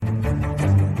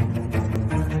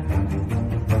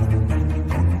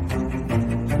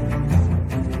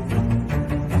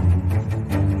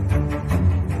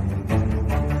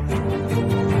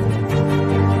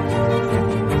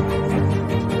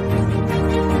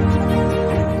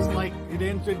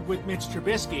with Mitch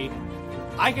Trubisky,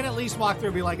 I can at least walk through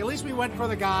and be like, at least we went for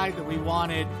the guy that we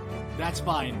wanted. That's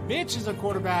fine. Mitch is a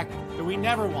quarterback that we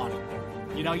never wanted.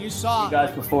 You know, you saw... You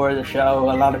guys before the show,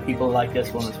 a lot of people like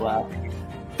this one as well.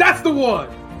 That's the one!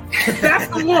 That's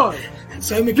the one!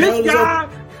 This guy,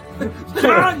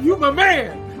 John, you my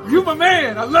man. You my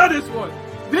man. I love this one.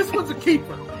 This one's a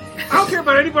keeper. I don't care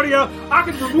about anybody else. I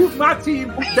can remove my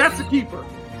team. That's a keeper.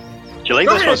 Do you like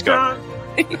Go this ahead, one, Scott? John.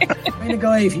 The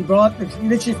guy,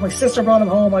 if my sister brought him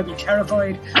home, I'd be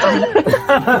terrified.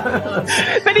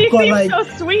 But he seems so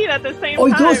sweet at the same time.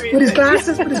 He does, with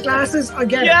his glasses, I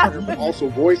get it. Also,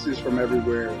 voices from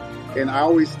everywhere. And I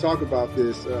always talk about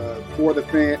this, for the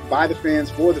fan, by the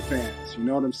fans, for the fans. You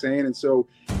know what I'm saying? And so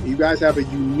you guys have a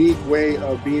unique way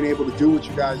of being able to do what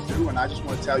you guys do. And I just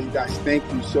want to tell you guys thank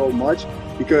you so much,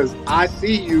 because I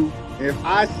see you. And if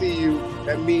I see you,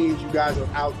 that means you guys are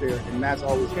out there, and that's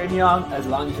always good. Young, as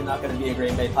long as you're not going to be a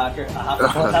Green Bay Packer, I have to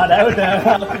put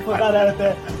that out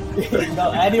there. You can go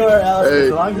anywhere else,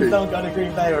 as long as you don't go to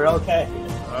Green Bay, we're okay.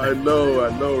 I know,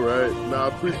 right? Now, I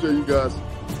appreciate you guys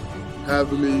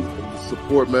having me and the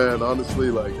support, man.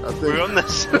 Honestly, like, I think... We're on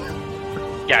this.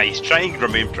 Guys, try and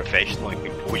remain professional and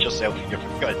compose yourself here,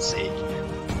 for God's sake.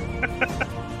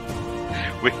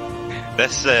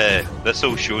 This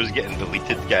whole show is getting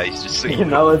deleted, guys. Just so you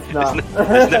know, it's not.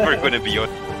 It's never going to be on.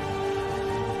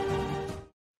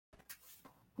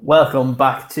 Welcome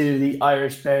back to the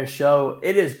Irish Bears show.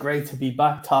 It is great to be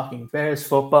back talking Bears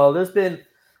football. There's been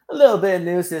a little bit of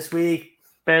news this week.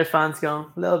 Bears fans going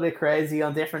a little bit crazy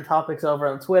on different topics over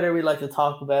on Twitter. We like to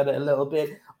talk about it a little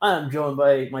bit. I am joined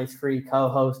by my three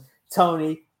co-hosts,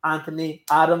 Tony, Anthony,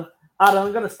 Adam. Adam,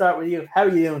 I'm going to start with you. How are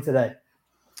you doing today?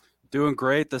 Doing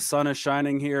great. The sun is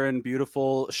shining here in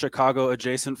beautiful Chicago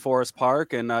adjacent Forest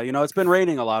Park. And, it's been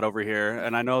raining a lot over here.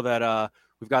 And I know that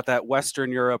we've got that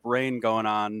Western Europe rain going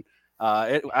on.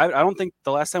 I don't think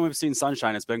the last time we've seen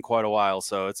sunshine, it's been quite a while.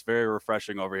 So it's very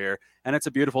refreshing over here. And it's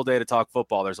a beautiful day to talk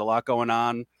football. There's a lot going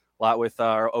on, a lot with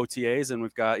our OTAs. And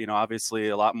we've got, obviously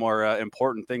a lot more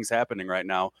important things happening right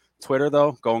now. Twitter,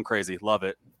 though, going crazy. Love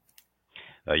it.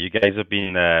 You guys have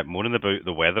been moaning about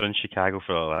the weather in Chicago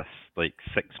for the last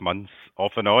 6 months,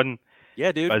 off and on.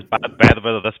 Yeah, dude. It's bad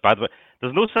weather, this bad weather.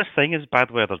 There's no such thing as bad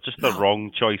weather, just the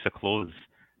wrong choice of clothes.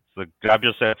 So grab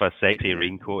yourself a sexy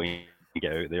raincoat and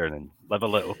get out there and then live a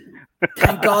little.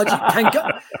 Thank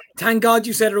God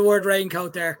you said the word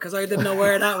raincoat there, because I didn't know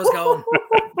where that was going.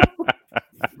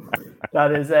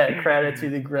 That is a credit to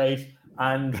the great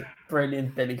and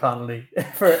brilliant Billy Connolly.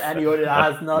 For anyone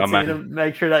that has not seen him,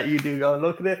 make sure that you do go and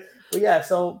look at it. But yeah,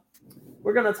 so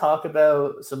we're going to talk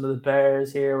about some of the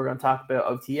Bears here. We're going to talk about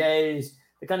OTAs,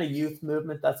 the kind of youth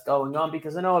movement that's going on,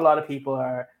 because I know a lot of people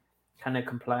are kind of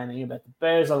complaining about the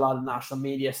Bears. A lot of national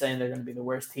media saying they're going to be the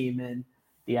worst team in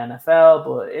the NFL,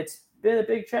 but it's been a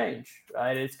big change,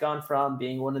 right? It's gone from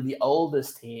being one of the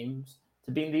oldest teams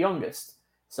to being the youngest.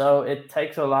 So it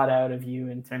takes a lot out of you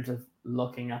in terms of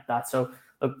looking at that. So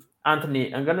look,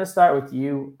 Anthony, I'm going to start with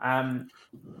you.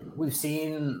 We've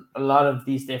seen a lot of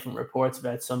these different reports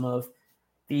about some of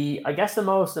the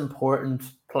most important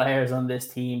players on this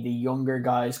team, the younger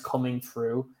guys coming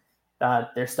through,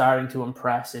 that they're starting to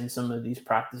impress in some of these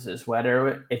practices,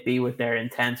 whether it be with their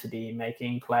intensity,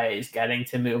 making plays, getting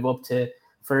to move up to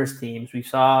first teams.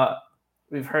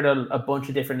 We've heard a bunch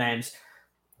of different names.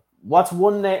 What's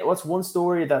one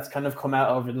story that's kind of come out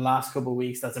over the last couple of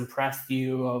weeks that's impressed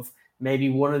you, of maybe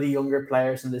one of the younger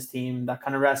players in this team that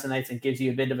kind of resonates and gives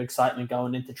you a bit of excitement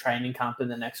going into training camp in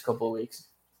the next couple of weeks?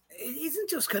 It isn't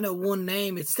just kind of one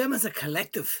name. It's them as a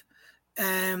collective.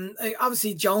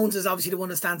 Obviously, Jones is obviously the one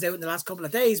that stands out in the last couple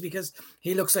of days, because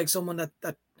he looks like someone that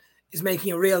is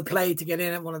making a real play to get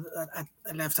in at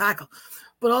left tackle.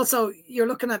 But also, you're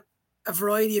looking at a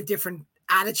variety of different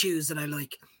attitudes that I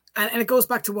like. And it goes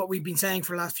back to what we've been saying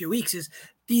for the last few weeks, is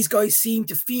these guys seem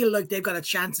to feel like they've got a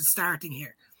chance at starting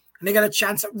here. And they got a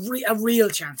chance, a real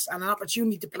chance, and an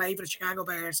opportunity to play for the Chicago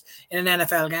Bears in an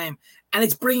NFL game. And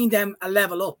it's bringing them a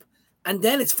level up. And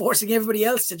then it's forcing everybody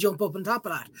else to jump up on top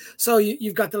of that. So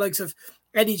you've got the likes of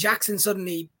Eddie Jackson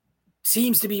suddenly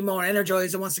seems to be more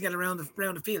energized and wants to get around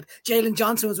the field. Jalen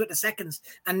Johnson was with the seconds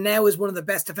and now is one of the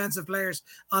best defensive players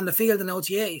on the field in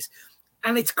OTAs.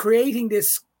 And it's creating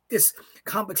this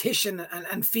competition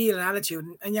and feel and attitude.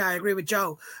 And yeah, I agree with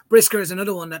Joe. Brisker is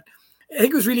another one that I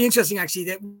think it was really interesting, actually,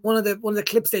 that one of the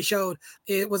clips they showed,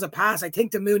 it was a pass, I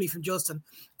think, to Mooney from Justin.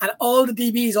 And all the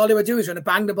DBs, all they were doing was trying to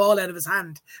bang the ball out of his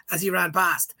hand as he ran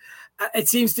past. It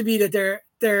seems to be that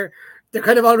they're they're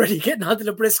kind of already getting onto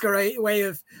the Briscoe way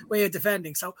of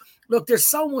defending. So look, there's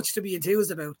so much to be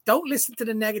enthused about. Don't listen to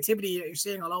the negativity that you're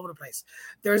seeing all over the place.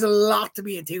 There's a lot to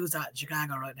be enthused at in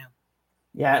Chicago right now.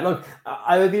 Yeah, look,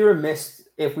 I would be remiss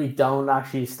if we don't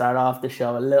actually start off the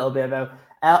show a little bit about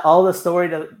all the story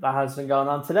that has been going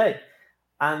on today.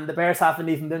 And the Bears haven't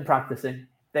even been practicing.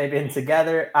 They've been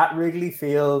together at Wrigley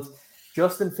Field.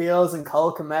 Justin Fields and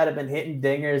Cole Kmet have been hitting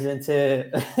dingers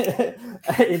into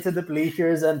the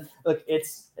bleachers. And look,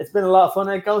 it's been a lot of fun.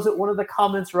 It goes with one of the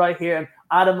comments right here. And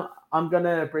Adam, I'm going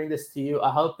to bring this to you.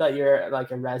 I hope that you're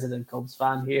like a resident Cubs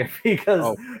fan here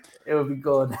because it would be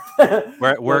good.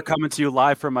 We're coming to you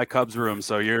live from my Cubs room,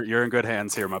 so you're in good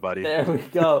hands here, my buddy. There we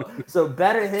go. So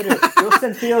better hitter,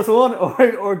 Justin Fields one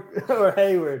or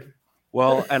Hayward?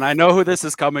 Well, and I know who this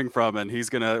is coming from, and he's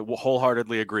going to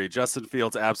wholeheartedly agree. Justin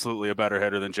Fields absolutely a better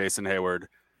hitter than Jason Hayward.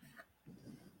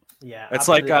 Yeah, it's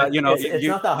absolutely. like it's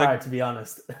not that hard, to be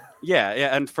honest. Yeah,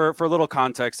 and for a little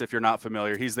context, if you're not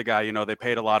familiar, he's the guy they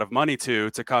paid a lot of money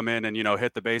to come in and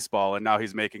hit the baseball, and now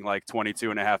he's making like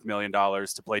 $22.5 million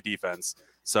to play defense.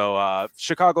 So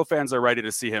Chicago fans are ready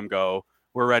to see him go.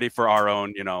 We're ready for our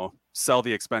own, sell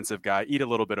the expensive guy, eat a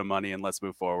little bit of money, and let's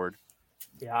move forward.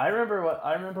 Yeah, I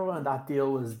remember when that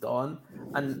deal was done,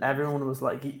 and everyone was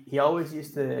like, he always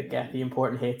used to get the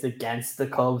important hits against the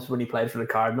Cubs when he played for the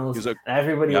Cardinals. And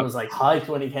everybody was like hyped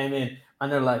when he came in,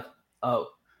 and they're like, oh,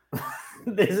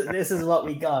 this is what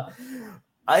we got.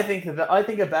 I think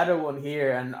a better one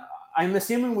here, and I'm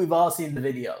assuming we've all seen the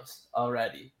videos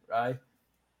already, right?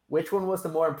 Which one was the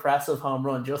more impressive home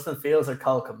run, Justin Fields or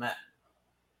Cole Kmet?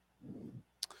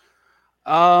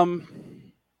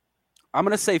 I'm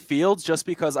going to say Fields just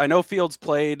because I know Fields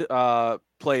played, but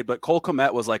Cole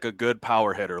Kmet was like a good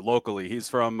power hitter locally. He's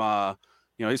from,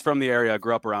 he's from the area. I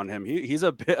grew up around him. He's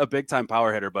a big time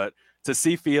power hitter, but to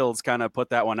see Fields kind of put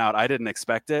that one out, I didn't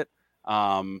expect it.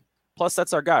 Plus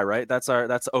that's our guy, right? That's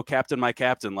oh, captain, my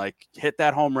captain, like hit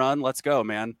that home run. Let's go,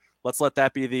 man. Let's let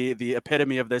that be the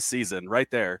epitome of this season right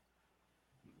there.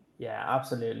 Yeah,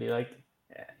 absolutely. Like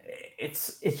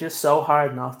it's just so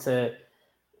hard not to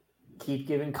keep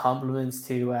giving compliments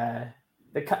to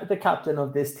the captain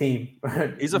of this team.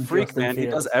 He's a freak, Justin man. Fields.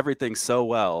 He does everything so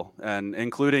well, and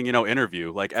including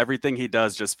interview. Like everything he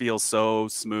does just feels so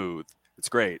smooth. It's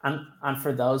great. And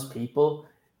for those people,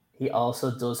 he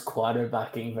also does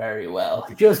quarterbacking very well.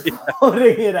 Just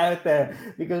putting it out there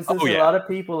because there's a lot of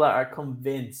people that are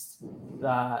convinced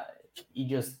that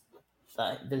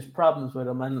there's problems with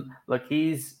him. And look,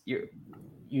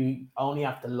 you only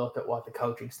have to look at what the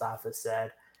coaching staff has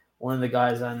said. One of the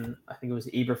guys, and I think it was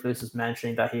Eberflus, was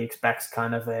mentioning that he expects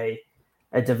kind of a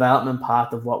development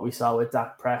path of what we saw with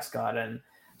Dak Prescott and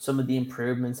some of the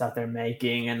improvements that they're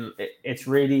making. And it's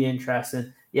really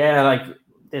interesting. Yeah, like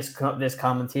this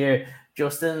comment here,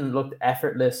 Justin looked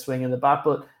effortless swinging the bat.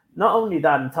 But not only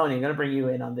that, and Tony, I'm going to bring you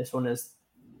in on this one, is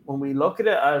when we look at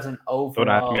it as an overall...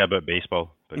 Don't ask me about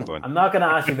baseball. I'm not going to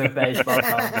ask you about baseball.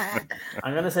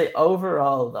 I'm going to say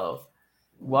overall, though,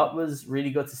 what was really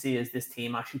good to see is this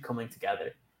team actually coming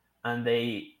together, and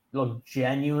they look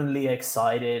genuinely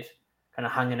excited, kind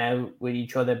of hanging out with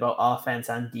each other, both offense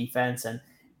and defense. And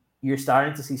you're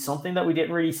starting to see something that we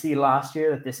didn't really see last year,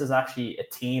 that this is actually a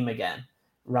team again,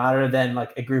 rather than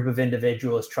like a group of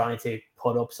individuals trying to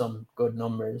put up some good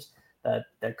numbers, that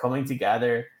they're coming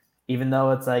together, even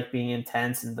though it's like being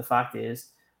intense. And the fact is,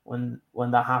 when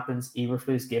that happens,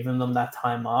 Eberflus giving them that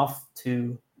time off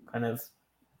to kind of,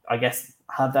 I guess,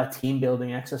 have that team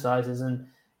building exercises, and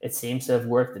it seems to have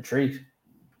worked the treat.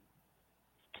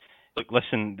 Look,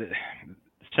 listen, the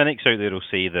cynics out there will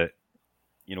say that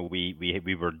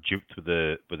we were duped with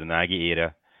the Nagy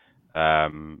era.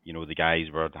 The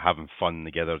guys were having fun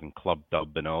together and club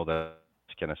dub and all that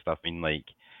kind of stuff. I mean, like,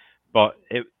 but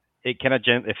it kind of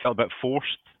it felt a bit forced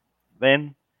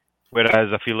then.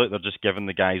 Whereas I feel like they're just giving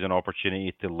the guys an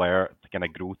opportunity to learn, to kind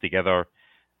of grow together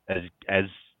as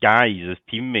guys, as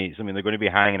teammates. I mean, they're going to be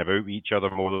hanging about with each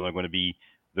other more than they're going to be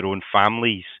their own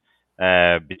families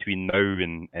between now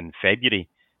and February.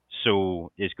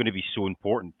 So it's going to be so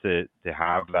important to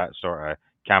have that sort of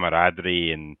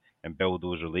camaraderie and build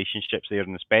those relationships there,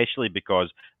 and especially because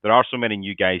there are so many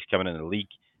new guys coming in the league.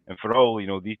 And for all,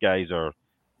 these guys are,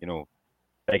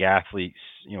 big athletes,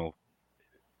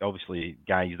 obviously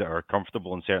guys that are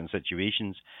comfortable in certain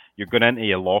situations. You're going into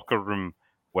a locker room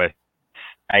with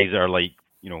guys that are like,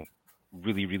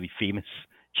 really, really famous.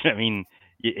 Do you know what I mean?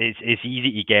 It's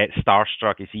easy to get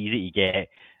starstruck. It's easy to get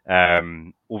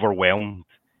overwhelmed.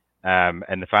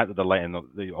 And the fact that they're letting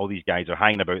all these guys are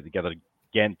hanging about together,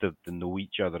 getting to know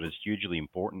each other is hugely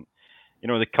important.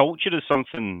 The culture is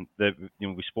something that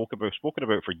we've spoken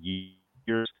about for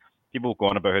years. people go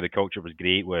on about how the culture was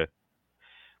great with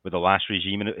the last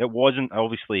regime, and it wasn't,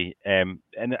 obviously. And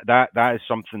that is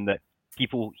something that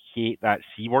people hate, that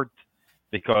C word,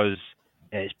 because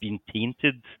it's been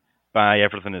tainted by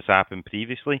everything that's happened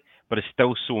previously. But it's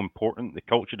still so important. The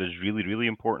culture is really, really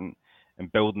important in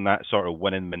building that sort of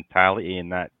winning mentality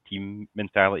and that team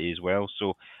mentality as well.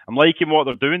 So I'm liking what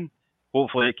they're doing.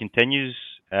 Hopefully it continues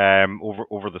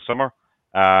over the summer.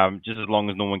 Just as long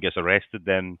as no one gets arrested,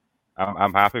 then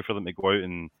I'm happy for them to go out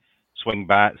and swing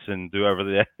bats and do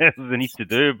whatever they need to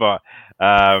do. But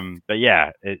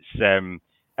yeah, it's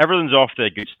everything's off to a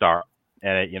good start.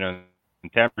 You know, in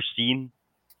terms of scene,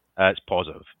 it's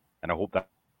positive, and I hope that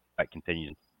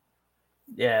continues.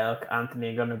 Yeah, look, Anthony,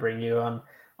 I'm going to bring you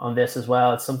on this as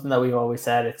well. It's something that we've always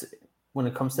said. It's when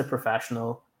it comes to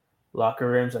professional locker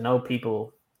rooms. I know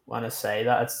people want to say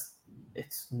that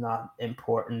it's not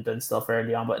important and stuff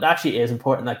early on, but it actually is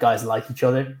important that guys like each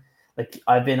other. Like,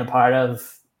 I've been a part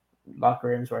of locker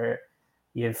rooms where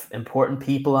you have important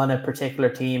people on a particular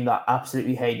team that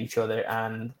absolutely hate each other,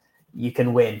 and you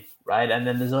can win, right? And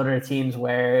then there's other teams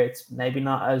where it's maybe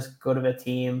not as good of a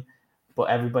team, but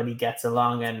everybody gets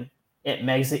along, and it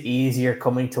makes it easier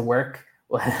coming to work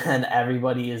when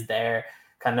everybody is there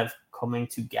kind of coming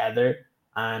together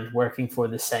and working for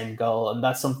the same goal. And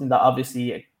that's something that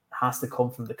obviously has to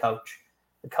come from the coach.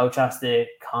 The coach has to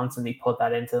constantly put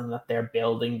that into them, that they're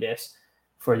building this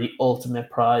for the ultimate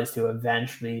prize to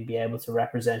eventually be able to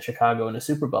represent Chicago in a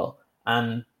Super Bowl.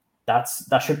 And that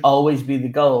should always be the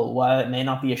goal. While it may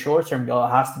not be a short-term goal, it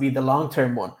has to be the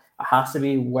long-term one. It has to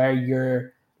be where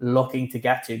you're looking to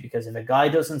get to, because if a guy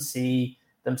doesn't see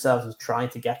themselves as trying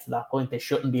to get to that point, they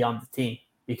shouldn't be on the team,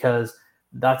 because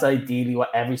that's ideally what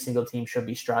every single team should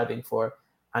be striving for.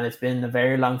 And it's been a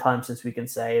very long time since we can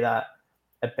say that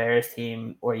a Bears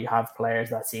team where you have players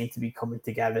that seem to be coming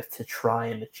together to try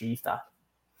and achieve that.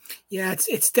 Yeah,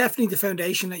 it's definitely the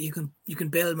foundation that you can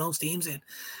build most teams in,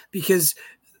 because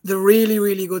the really,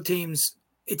 really good teams,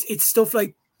 it's stuff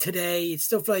like today, it's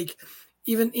stuff like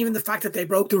even the fact that they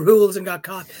broke the rules and got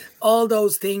caught, all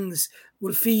those things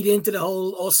will feed into the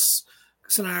whole us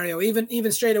scenario.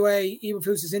 Even straight away,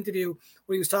 Eberflus's interview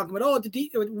where he was talking about, I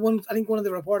think one of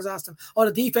the reporters asked him,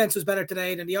 the defense was better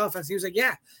today than the offense. He was like,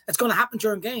 yeah, it's going to happen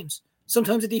during games.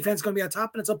 Sometimes the defense is going to be on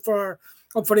top, and it's up for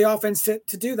the offense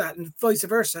to do that, and vice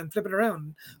versa, and flip it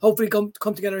around. Hopefully come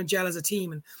together and gel as a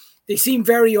team. And they seem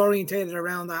very orientated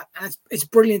around that, and it's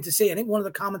brilliant to see. I think one of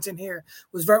the comments in here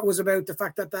was about the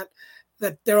fact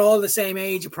that they're all the same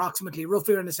age, approximately,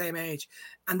 roughly around the same age,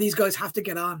 and these guys have to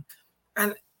get on.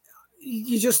 And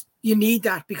you need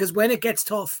that, because when it gets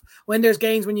tough, when there's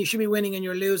games when you should be winning and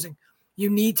you're losing, you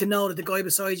need to know that the guy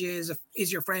beside you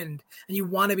is your friend, and you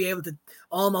want to be able to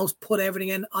almost put everything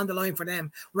in on the line for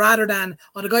them, rather than,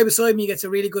 the guy beside me gets a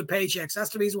really good paycheck, so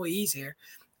that's the reason why he's here.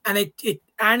 And it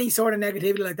any sort of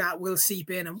negativity like that will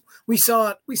seep in, and we saw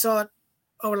it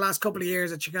over the last couple of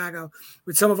years at Chicago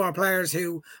with some of our players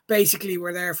who basically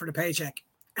were there for the paycheck,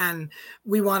 and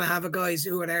we want to have a guys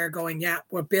who are there going, yeah,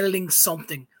 we're building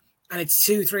something. And it's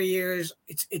 2-3 years.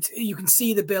 It's you can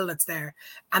see the build that's there,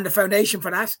 and the foundation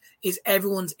for that is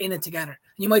everyone's in it together.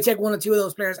 You might take one or two of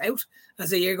those players out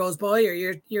as a year goes by, or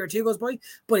year or two goes by,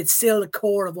 but it's still the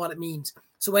core of what it means.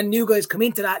 So when new guys come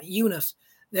into that unit,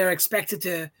 they're expected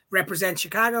to represent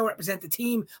Chicago, represent the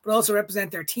team, but also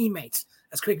represent their teammates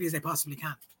as quickly as they possibly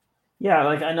can. Yeah,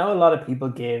 like I know a lot of people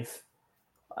give.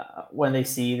 When they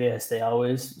see this, they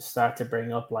always start to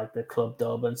bring up like the club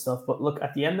dub and stuff. But look,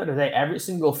 at the end of the day, every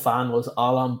single fan was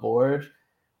all on board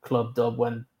club dub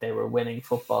when they were winning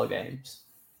football games,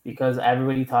 because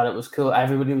everybody thought it was cool.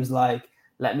 Everybody was like,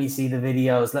 let me see the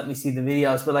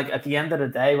videos. But like at the end of the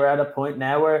day, we're at a point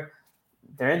now where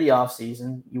they're in the off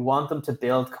season. You want them to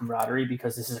build camaraderie,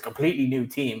 because this is a completely new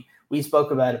team. We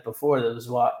spoke about it before. There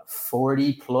was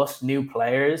 40 plus new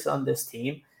players on this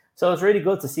team. So it's really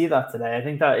good to see that today. I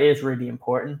think that is really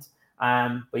important.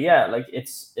 But yeah, like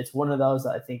it's one of those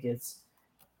that I think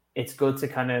it's good to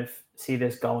kind of see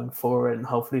this going forward, and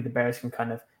hopefully the Bears can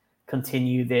kind of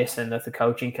continue this, and that the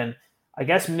coaching can, I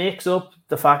guess, mix up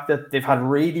the fact that they've had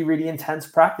really, really intense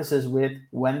practices with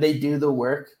when they do the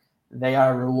work, they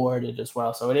are rewarded as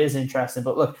well. So it is interesting.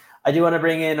 But look, I do want to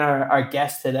bring in our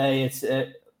guest today.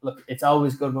 It's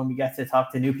always good when we get to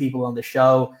talk to new people on the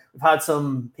show. We've had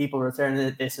some people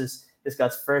returning. This is this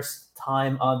guy's first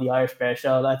time on the Irish Bear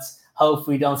Show. Let's hope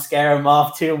we don't scare him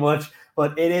off too much.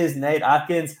 But it is Nate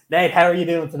Atkins. Nate, how are you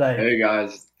doing today? Hey,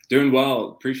 guys. Doing well.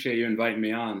 Appreciate you inviting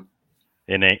me on.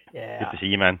 Hey, Nate. Yeah. Good to see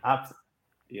you, man.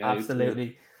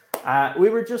 Absolutely. We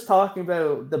were just talking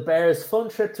about the Bears' fun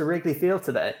trip to Wrigley Field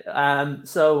today.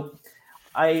 So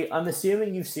I'm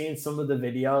assuming you've seen some of the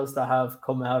videos that have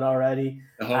come out already.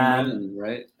 The home run,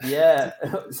 right? Yeah.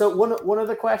 So one of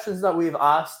the questions that we've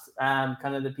asked,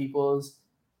 kind of the people is,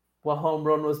 what home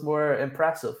run was more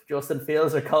impressive, Justin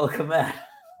Fields or Cole Kmet?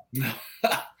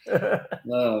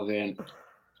 Oh man.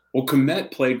 Well,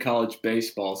 Kmet played college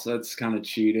baseball, so that's kind of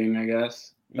cheating, I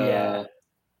guess. Yeah.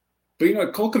 But you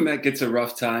know, Cole Kmet gets a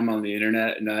rough time on the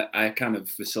internet, and I kind of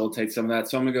facilitate some of that.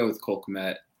 So I'm gonna go with Cole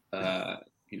Kmet.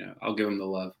 You know, I'll give him the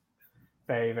love.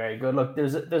 Very, very good. Look,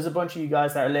 there's a bunch of you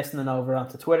guys that are listening over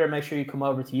onto Twitter. Make sure you come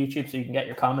over to YouTube so you can get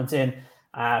your comments in.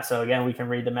 So again, we can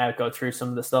read them out, go through some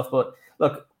of the stuff. But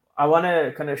look, I want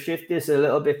to kind of shift this a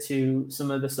little bit to some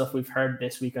of the stuff we've heard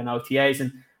this week on OTAs.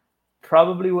 And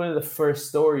probably one of the first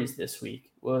stories this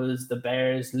week was the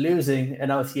Bears losing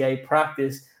an OTA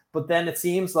practice. But then it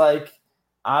seems like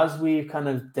as we've kind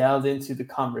of delved into the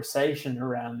conversation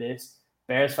around this,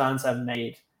 Bears fans have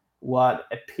made what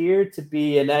appeared to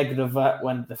be a negative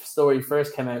when the story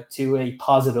first came out to a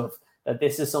positive, that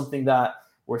this is something that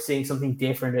we're seeing something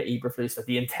different at Eberflus, that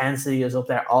the intensity is up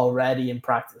there already in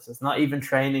practice. It's not even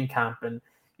training camp, and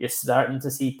you're starting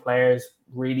to see players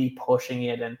really pushing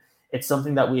it, and it's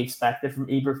something that we expected from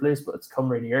Eberflus, but it's come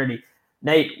really early.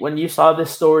 Nate, when you saw this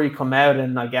story come out,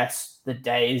 and I guess the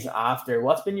days after,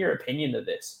 what's been your opinion of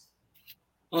this?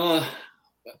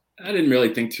 I didn't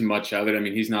really think too much of it. I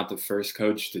mean, he's not the first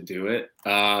coach to do it.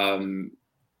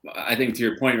 I think to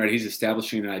your point, right, he's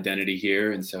establishing an identity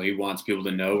here, and so he wants people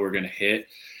to know we're going to hit.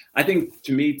 I think,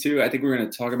 to me, too, I think we're going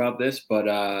to talk about this,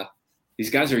 but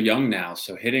these guys are young now,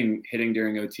 so hitting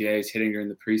during OTAs, hitting during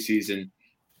the preseason,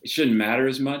 it shouldn't matter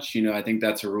as much. You know, I think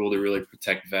that's a rule to really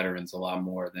protect veterans a lot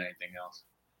more than anything else.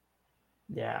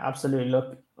 Yeah, absolutely.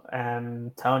 Look,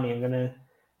 Tony, I'm going to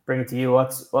bring it to you.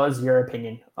 What was your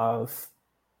opinion of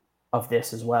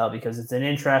this as well? Because it's an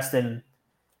interesting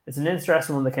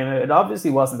one that came out. It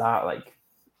obviously wasn't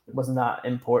that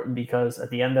important, because at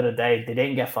the end of the day, they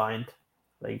didn't get fined.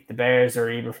 Like the Bears or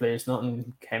Eberflus,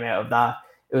 nothing came out of that.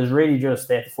 It was really just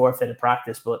they had to forfeit a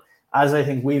practice. But as I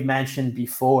think we've mentioned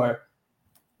before,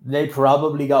 they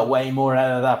probably got way more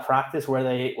out of that practice where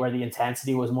the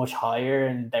intensity was much higher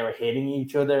and they were hitting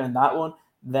each other in that one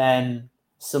than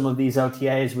some of these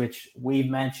OTAs, which we've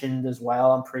mentioned as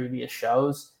well on previous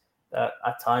shows, that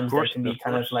at times there can be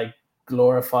kind of like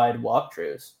glorified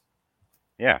walkthroughs.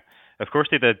 Yeah, of course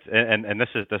they did, and this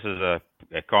is a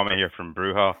comment here from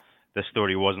Bruja. This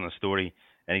story wasn't a story,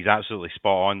 and he's absolutely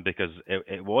spot on, because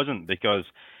it wasn't. Because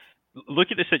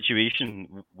look at the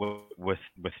situation with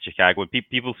Chicago.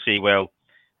 People say, well,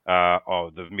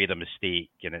 they've made a mistake,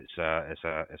 and it's a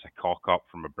cock up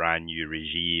from a brand new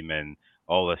regime and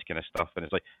all this kind of stuff. And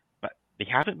it's like, but they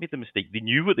haven't made the mistake. They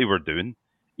knew what they were doing.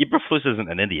 Eberflus isn't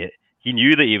an idiot. He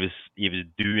knew that he was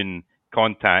doing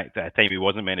contact at a time he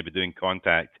wasn't meant to be doing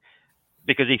contact,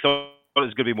 because he thought it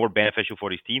was going to be more beneficial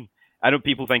for his team. I know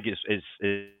people think it's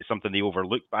something they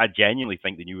overlooked, but I genuinely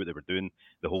think they knew what they were doing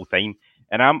the whole time,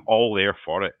 and I'm all there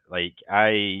for it. Like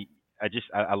I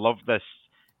love this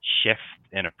shift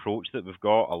in approach that we've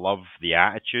got. I love the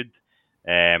attitude.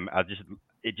 It's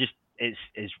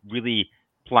really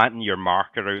planting your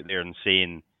marker out there and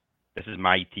saying, this is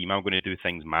my team. I'm going to do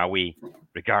things my way,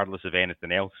 regardless of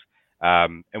anything else.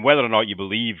 And whether or not you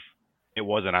believe it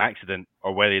was an accident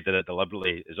or whether they did it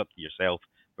deliberately is up to yourself.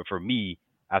 But for me,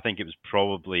 I think it was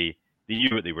probably they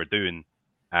knew what they were doing,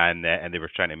 and they were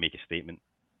trying to make a statement.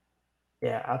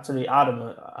 Yeah, absolutely.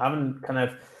 Adam, I haven't kind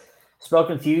of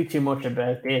spoken to you too much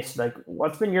about this. Like,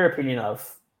 what's been your opinion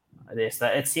of this?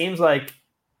 That it seems like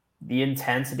the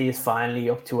intensity is finally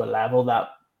up to a level that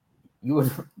you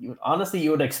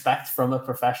would expect from a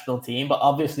professional team, but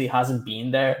obviously hasn't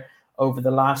been there over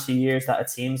the last few years. That it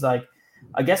seems like,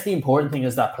 I guess the important thing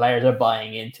is that players are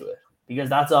buying into it, because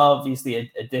that's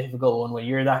obviously a difficult one when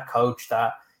you're that coach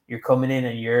that you're coming in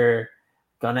and you're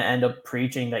going to end up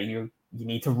preaching that you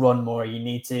need to run more, you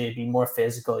need to be more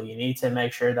physical, you need to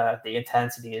make sure that the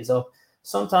intensity is up.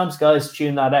 Sometimes guys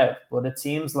tune that out, but it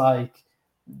seems like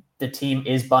the team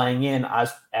is buying in,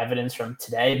 as evidence from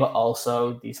today, but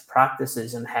also these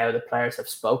practices and how the players have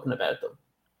spoken about them.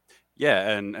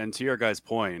 Yeah, and to your guys'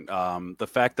 point, the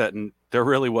fact that there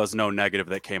really was no negative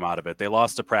that came out of it. They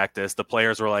lost a practice. The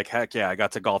players were like, heck yeah, I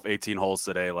got to golf 18 holes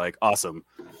today. Like, awesome.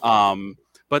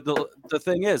 But the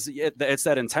thing is, it's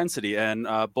that intensity. And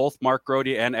both Mark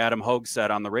Grody and Adam Hogue said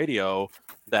on the radio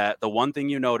that the one thing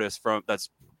you notice that's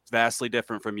vastly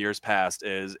different from years past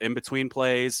is in between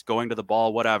plays, going to the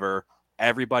ball, whatever,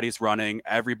 everybody's running,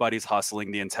 everybody's hustling,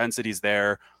 the intensity's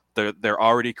there. they're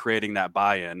already creating that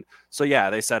buy-in. So yeah,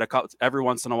 they said every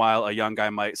once in a while a young guy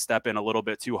might step in a little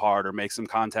bit too hard or make some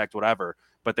contact, whatever.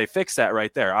 But they fixed that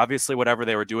right there. Obviously, whatever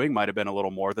they were doing might have been a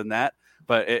little more than that.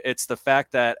 But it's the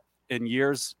fact that in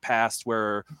years past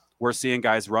where we're seeing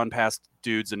guys run past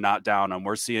dudes and not down them,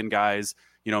 we're seeing guys,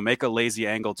 make a lazy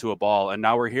angle to a ball. And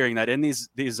now we're hearing that in these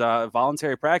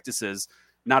voluntary practices,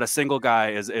 not a single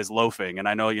guy is loafing. And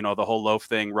I know, the whole loaf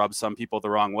thing rubs some people the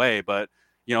wrong way, but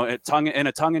in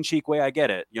a tongue-in-cheek way, I get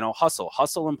it.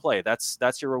 Hustle and play.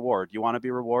 That's your reward. You want to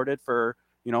be rewarded for,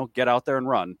 get out there and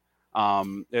run.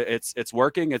 It's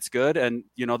working. It's good. And,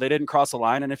 they didn't cross a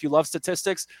line. And if you love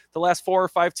statistics, the last 4 or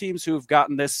 5 teams who've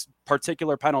gotten this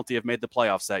particular penalty have made the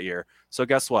playoffs that year. So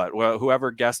guess what? Well,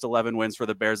 whoever guessed 11 wins for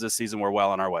the Bears this season, we're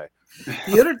well on our way.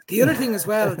 The other thing as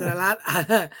well that I'll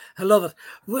add, I love it.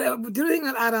 The other thing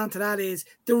I'll add on to that is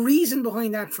the reason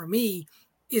behind that for me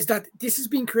is that this has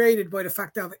been created by the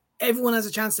fact that everyone has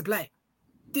a chance to play.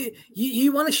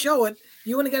 You want to show it.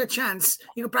 You want to get a chance.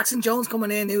 Braxton Jones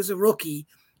coming in, who's a rookie,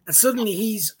 and suddenly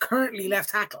he's currently left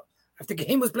tackle. If the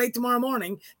game was played tomorrow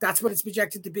morning, that's what it's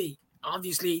projected to be.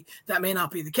 Obviously, that may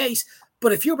not be the case.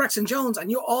 But if you're Braxton Jones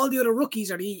and all the other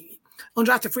rookies are the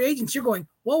undrafted free agents, you're going,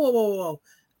 whoa.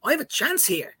 I have a chance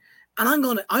here.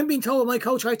 And I'm being told by my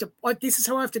coach, this is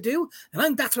how I have to do.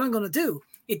 And that's what I'm going to do.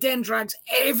 It then drags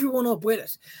everyone up with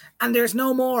it. And there's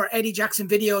no more Eddie Jackson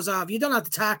videos of, you don't have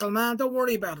to tackle, man. Don't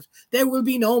worry about it. There will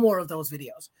be no more of those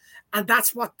videos. And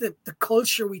that's what the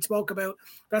culture we spoke about,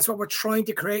 that's what we're trying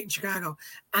to create in Chicago.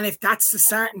 And if that's the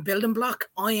starting building block,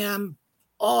 I am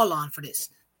all on for this.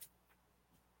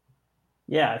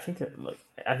 Yeah, I think that,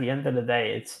 at the end of the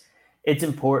day, it's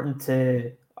important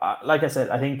to, like I said,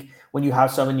 I think when you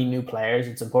have so many new players,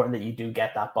 it's important that you do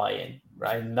get that buy-in,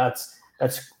 right? And that's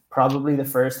probably the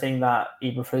first thing that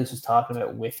Eberflus was talking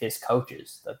about with his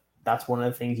coaches. That's one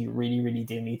of the things you really, really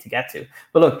do need to get to.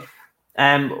 But look,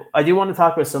 I do want to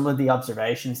talk about some of the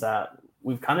observations that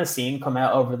we've kind of seen come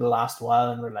out over the last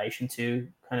while in relation to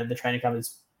kind of the training camp.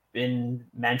 Has been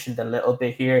mentioned a little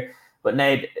bit here. But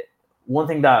Nate, one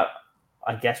thing that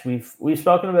I guess we've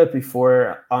spoken about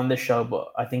before on the show,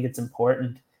 but I think it's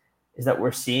important, is that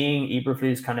we're seeing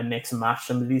Eberflus kind of mix and match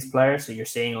some of these players. So you're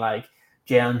seeing like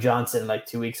Jalen Johnson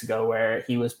 2 weeks ago where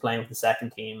he was playing with the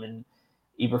second team and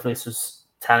Eberflus was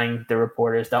telling the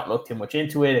reporters, don't look too much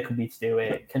into it. It could be to do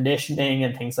with conditioning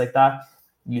and things like that.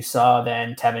 You saw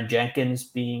then Tevin Jenkins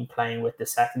playing with the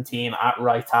second team at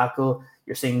right tackle.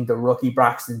 You're seeing the rookie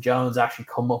Braxton Jones actually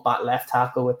come up at left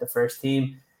tackle with the first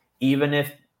team. Even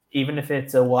if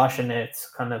it's a wash and it's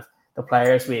kind of the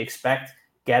players we expect,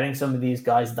 getting some of these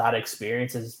guys that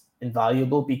experience is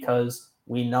invaluable because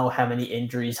we know how many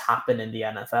injuries happen in the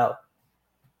NFL.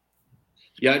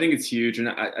 Yeah, I think it's huge. And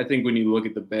I think when you look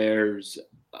at the Bears,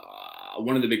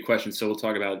 one of the big questions, so we'll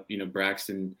talk about,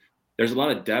 Braxton, there's a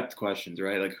lot of depth questions,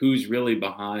 right? Like who's really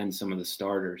behind some of the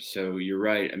starters. So you're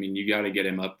right. I mean, you got to get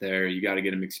him up there. You got to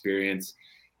get him experience.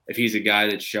 If he's a guy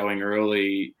that's showing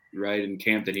early, right, in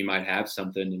camp that he might have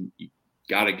something, and you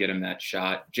got to get him that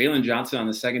shot. Jalen Johnson on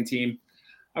the second team,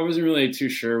 I wasn't really too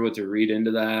sure what to read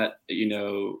into that.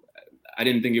 I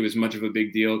didn't think it was much of a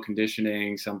big deal,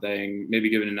 conditioning something, maybe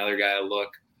giving another guy a look.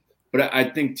 But I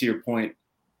think to your point,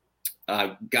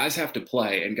 guys have to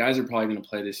play, and guys are probably going to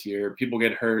play this year. People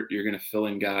get hurt. You're going to fill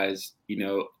in guys.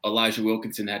 Elijah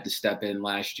Wilkinson had to step in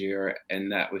last year,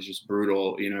 and that was just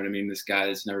brutal. You know what I mean? This guy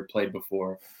that's never played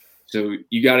before. So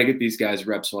you got to get these guys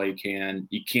reps while you can.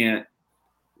 You can't,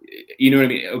 you know what I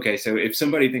mean? Okay, so if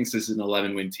somebody thinks this is an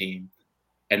 11-win team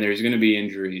and there's going to be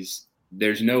injuries,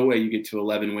 there's no way you get to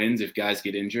 11 wins if guys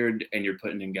get injured and you're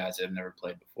putting in guys that have never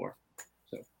played before.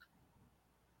 So,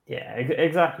 yeah,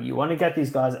 exactly. You want to get these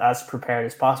guys as prepared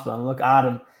as possible. And look,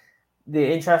 Adam, the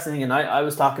interesting thing, and I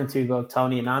was talking to both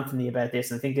Tony and Anthony about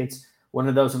this, and I think it's one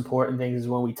of those important things is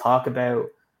when we talk about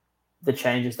the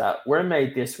changes that were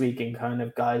made this week and kind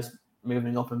of guys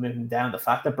moving up and moving down, the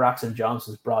fact that Braxton Jones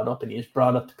was brought up and he was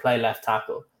brought up to play left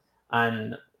tackle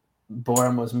and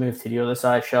Bourne was moved to the other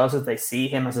side shows that they see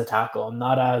him as a tackle and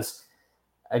not as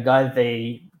a guy that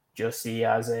they just see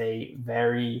as a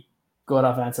very good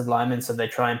offensive lineman, so they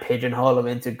try and pigeonhole him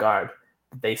into guard.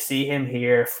 They see him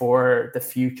here for the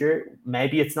future.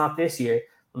 Maybe it's not this year,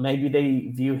 but maybe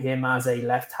they view him as a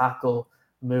left tackle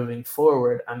moving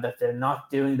forward, and that they're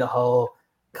not doing the whole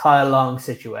Kyle Long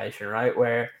situation, right?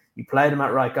 Where you played him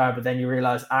at right guard, but then you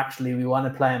realize actually we want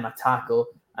to play him at tackle,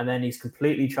 and then he's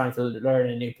completely trying to learn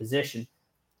a new position.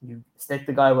 You stick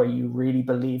the guy where you really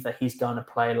believe that he's going to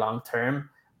play long term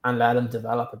and let him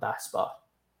develop at that spot.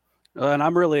 And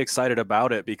I'm really excited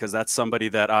about it because that's somebody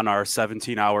that on our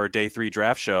 17-hour day 3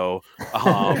 draft show,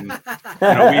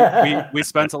 we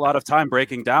spent a lot of time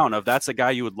breaking down of that's a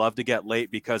guy you would love to get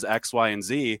late because X, Y, and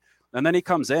Z. And then he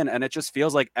comes in and it just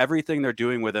feels like everything they're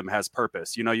doing with him has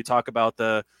purpose. You talk about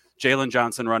the Jalen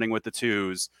Johnson running with the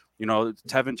twos.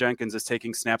 Tevin Jenkins is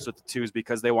taking snaps with the twos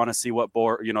because they want to see what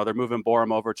they're moving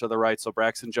Borum over to the right so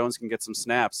Braxton Jones can get some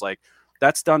snaps. Like,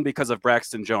 that's done because of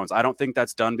Braxton Jones. I don't think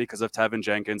that's done because of Tevin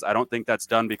Jenkins. I don't think that's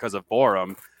done because of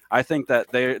Borum. I think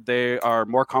that they are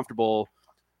more comfortable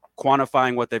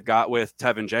quantifying what they've got with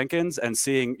Tevin Jenkins and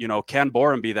seeing, can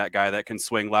Borum be that guy that can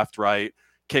swing left, right,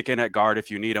 kick in at guard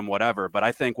if you need him, whatever. But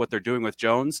I think what they're doing with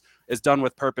Jones is done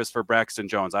with purpose for Braxton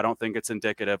Jones. I don't think it's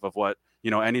indicative of what,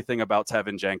 anything about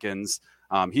Tevin Jenkins.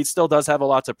 He still does have a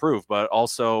lot to prove, but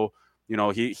also,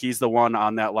 he's the one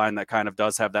on that line that kind of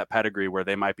does have that pedigree where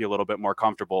they might be a little bit more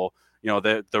comfortable.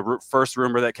 The first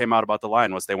rumor that came out about the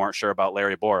line was they weren't sure about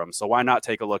Larry Borum. So why not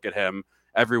take a look at him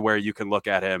everywhere you can look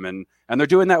at him? And they're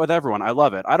doing that with everyone. I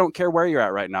love it. I don't care where you're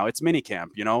at right now. It's minicamp,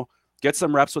 get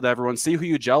some reps with everyone, see who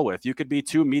you gel with. You could be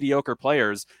two mediocre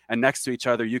players and next to each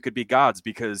other, you could be gods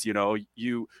because,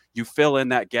 you fill in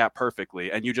that gap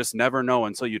perfectly and you just never know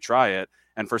until you try it.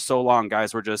 And for so long,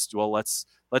 guys were just, well, let's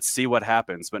see what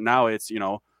happens. But now it's,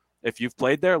 if you've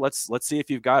played there, let's see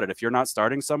if you've got it. If you're not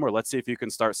starting somewhere, let's see if you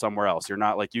can start somewhere else. You're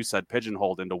not, like you said,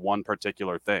 pigeonholed into one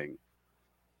particular thing.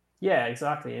 Yeah,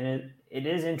 exactly. And it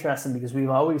is interesting because we've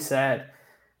always said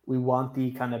we want the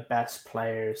kind of best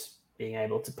players being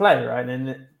able to play, right?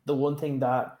 And the one thing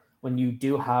that when you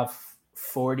do have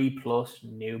 40 plus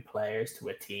new players to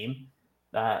a team,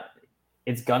 that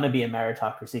it's going to be a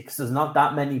meritocracy because there's not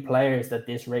that many players that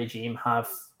this regime have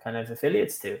kind of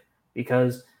affiliates to,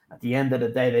 because at the end of the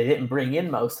day, they didn't bring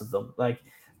in most of them. Like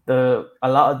a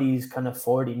lot of these kind of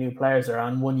 40 new players are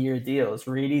on 1-year deals.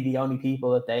 Really, the only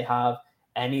people that they have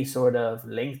any sort of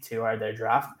link to are their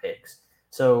draft picks.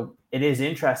 So it is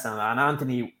interesting. And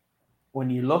Anthony, when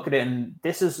you look at it, and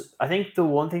this is, I think the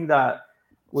one thing that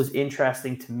was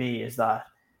interesting to me is that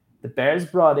the Bears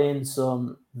brought in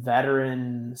some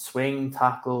veteran swing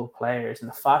tackle players, and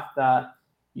the fact that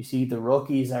you see the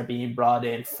rookies are being brought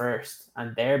in first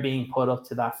and they're being put up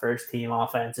to that first team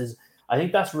offenses, I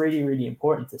think that's really, really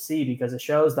important to see because it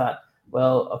shows that,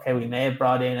 well, okay, we may have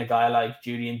brought in a guy like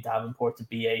Julian Davenport to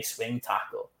be a swing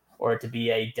tackle or to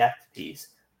be a depth piece,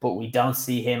 but we don't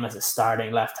see him as a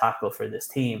starting left tackle for this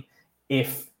team.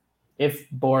 If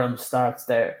Borum starts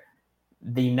there,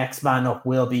 the next man up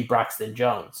will be Braxton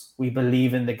Jones. We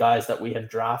believe in the guys that we have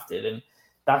drafted, and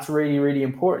that's really, really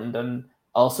important. And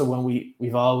also when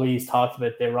we've always talked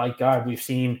about the right guard, we've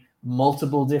seen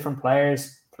multiple different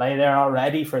players play there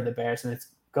already for the Bears, and it's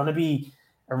going to be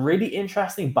a really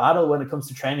interesting battle when it comes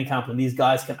to training camp when these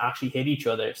guys can actually hit each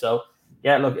other. So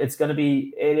yeah, look, it is going to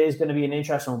be an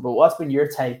interesting one. But what's been your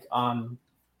take on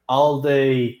all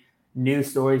the news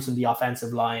stories from the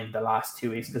offensive line the last 2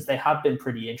 weeks? Because they have been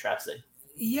pretty interesting.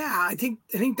 Yeah, I think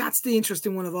that's the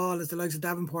interesting one of all is the likes of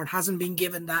Davenport hasn't been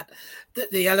given that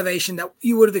the elevation that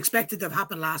you would have expected to have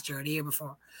happened last year or the year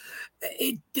before.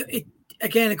 It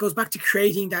again, it goes back to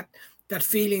creating that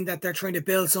feeling that they're trying to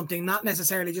build something, not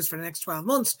necessarily just for the next 12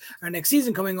 months or next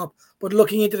season coming up, but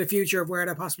looking into the future of where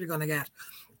they're possibly going to get.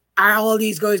 Are all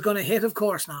these guys going to hit? Of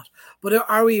course not. But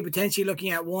are we potentially looking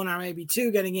at one or maybe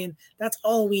two getting in? That's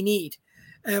all we need.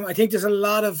 I think there's a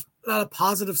lot of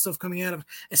positive stuff coming out of it,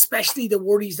 especially the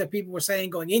worries that people were saying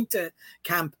going into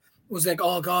camp was like,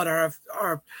 oh God,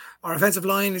 our offensive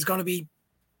line is going to be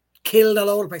killed all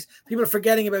over the place. People are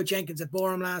forgetting about Jenkins at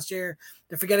Borum last year.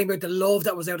 They're forgetting about the love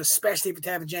that was out, especially for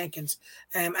Tevin Jenkins.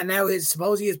 And now his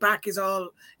back is all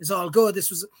good.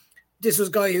 This was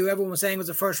a guy who everyone was saying was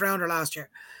a first rounder last year.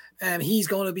 He's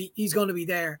going to be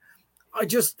there. I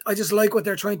just like what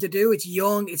they're trying to do. It's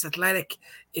young, it's athletic.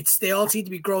 They all seem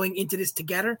to be growing into this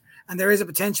together. And there is a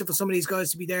potential for some of these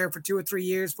guys to be there for 2 or 3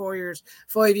 years, 4 years,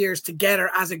 5 years together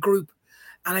as a group.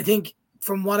 And I think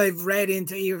from what I've read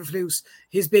into Eberflus,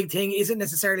 his big thing isn't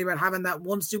necessarily about having that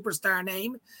one superstar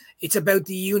name. It's about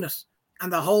the unit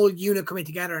and the whole unit coming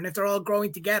together. And if they're all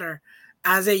growing together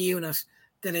as a unit,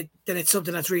 then it's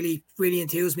something that's really, really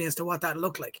enthused me as to what that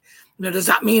looked like. Does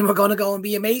that mean we're going to go and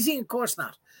be amazing? Of course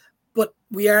not. But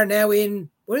we are now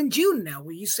we're in June now.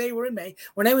 You say we're in May.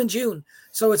 We're now in June.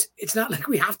 So it's not like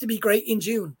we have to be great in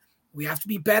June. We have to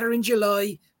be better in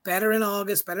July, better in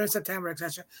August, better in September,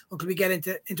 etc. until we get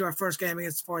into our first game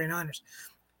against the 49ers.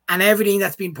 And everything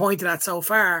that's been pointed at so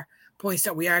far points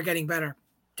that we are getting better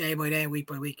day by day, week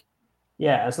by week.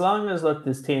 Yeah, as long as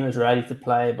this team is ready to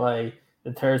play by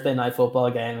the Thursday night football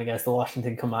game against the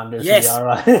Washington Commanders, yes, will be all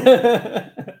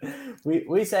right.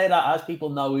 we say that as people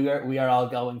know we are all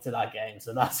going to that game,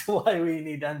 so that's why we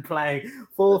need them playing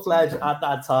full-fledged at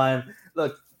that time.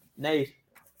 Look, Nate,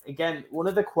 again, one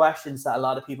of the questions that a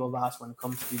lot of people have asked when it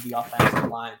comes to the offensive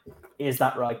line is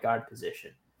that right guard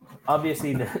position.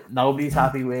 Obviously, nobody's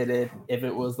happy with it if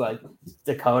it was like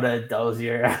Dakota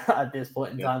Dozier at this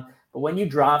point in time. But when you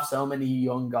draft so many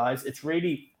young guys, it's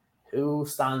really who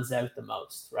stands out the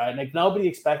most, right? Like nobody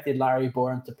expected Larry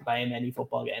Bourne to play in any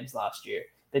football games last year.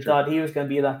 They thought he was going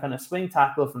to be that kind of swing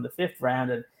tackle from the 5th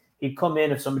round and he'd come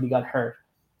in if somebody got hurt.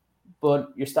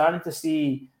 But you're starting to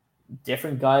see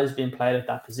different guys being played at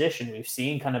that position. We've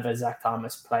seen kind of a Zach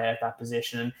Thomas play at that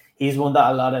position, and he's one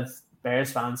that a lot of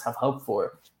Bears fans have hope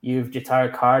for. You've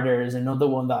Ja'Tyre Carter is another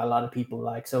one that a lot of people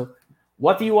like. So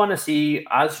what do you want to see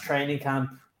as training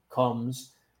camp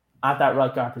comes at that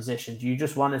right guard position? Do you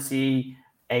just want to see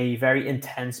a very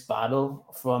intense battle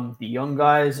from the young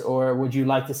guys, or would you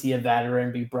like to see a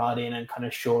veteran be brought in and kind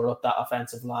of shore up that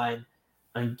offensive line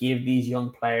and give these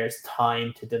young players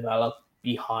time to develop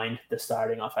behind the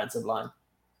starting offensive line?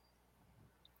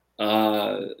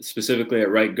 Specifically at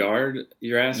right guard,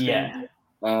 you're asking? Yeah.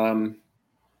 Man,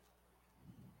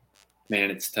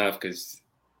 it's tough because,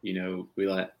 we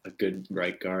let a good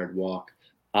right guard walk.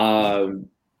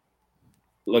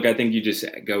 Look, I think you just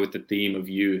go with the theme of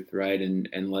youth, right,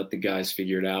 and let the guys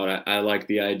figure it out. I like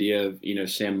the idea of,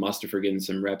 Sam Mustipher getting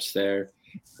some reps there.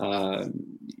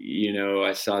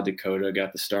 I saw Dakota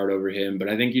got the start over him, but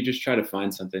I think you just try to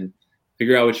find something,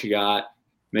 figure out what you got.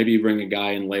 Maybe you bring a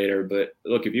guy in later. But,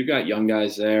 look, if you've got young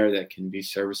guys there that can be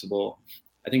serviceable,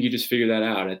 I think you just figure that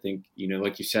out. I think,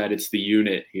 like you said, it's the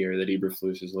unit here that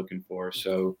Eberflus is looking for.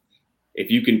 So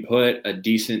if you can put a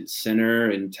decent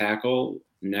center and tackle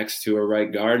next to a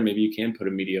right guard, maybe you can put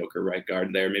a mediocre right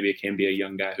guard there. Maybe it can be a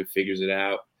young guy who figures it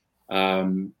out.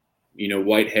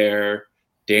 Whitehair,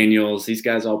 Daniels, these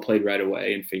guys all played right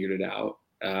away and figured it out.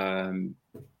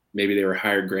 Maybe they were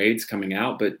higher grades coming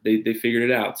out, but they figured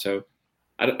it out. So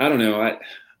I don't know.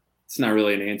 It's not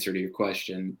really an answer to your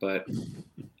question, but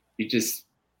you just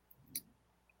 –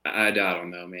 I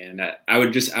don't know, man. I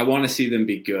want to see them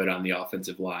be good on the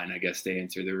offensive line, I guess, to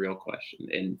answer the real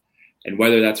question. And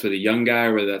whether that's with a young guy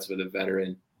or whether that's with a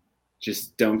veteran,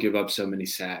 just don't give up so many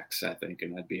sacks, I think,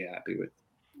 and I'd be happy with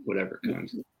whatever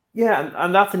comes. Yeah,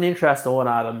 and that's an interesting one,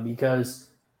 Adam, because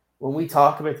when we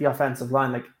talk about the offensive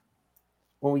line, like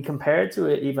when we compare it to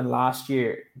it even last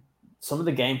year, some of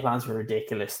the game plans were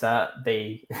ridiculous that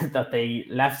they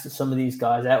left some of these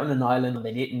guys out on an island and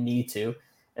they didn't need to,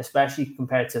 especially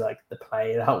compared to like the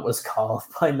play that was called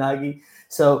by Nagy.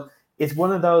 So it's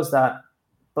one of those that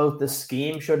both the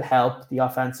scheme should help the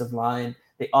offensive line.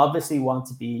 They obviously want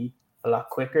to be a lot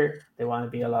quicker. They want to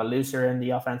be a lot looser in the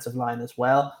offensive line as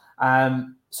well.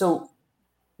 So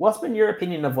what's been your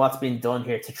opinion of what's been done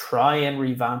here to try and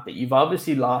revamp it? You've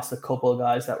obviously lost a couple of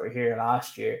guys that were here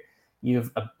last year.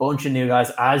 You've a bunch of new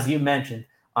guys, as you mentioned,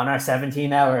 on our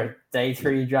 17-hour day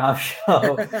 3 draft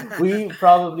show. we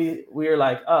were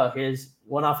like, oh, here's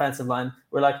one offensive line.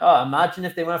 We're like, oh, imagine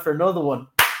if they went for another one.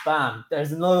 Bam,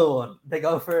 there's another one. They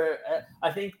go for,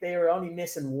 I think they were only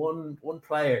missing one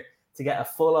player to get a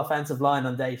full offensive line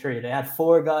on day 3. They had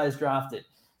 4 guys drafted.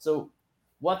 So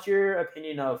what's your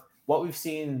opinion of what we've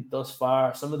seen thus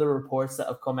far, some of the reports that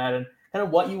have come out, and kind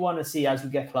of what you want to see as we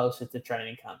get closer to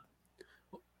training camp?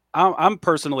 I'm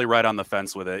personally right on the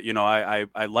fence with it.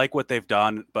 I like what they've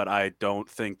done, but I don't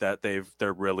think that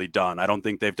they're really done. I don't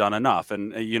think they've done enough.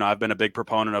 And, I've been a big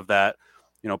proponent of that.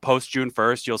 Post June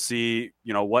 1st, you'll see,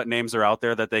 what names are out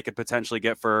there that they could potentially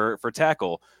get for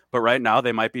tackle. But right now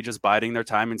they might be just biding their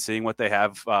time and seeing what they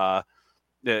have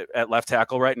at left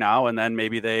tackle right now. And then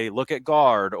maybe they look at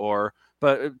guard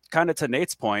but kind of to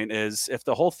Nate's point is if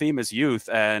the whole theme is youth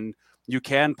and you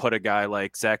can put a guy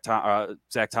like Zach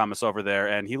Thomas over there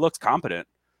and he looks competent.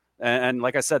 And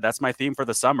like I said, that's my theme for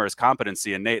the summer is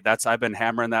competency. And Nate, I've been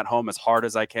hammering that home as hard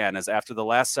as I can, as after the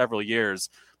last several years,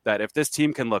 that if this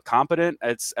team can look competent,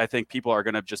 I think people are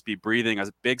going to just be breathing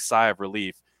a big sigh of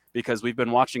relief, because we've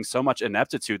been watching so much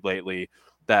ineptitude lately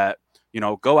that,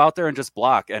 go out there and just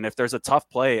block. And if there's a tough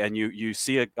play and you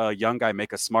see a young guy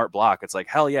make a smart block, it's like,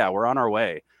 hell yeah, we're on our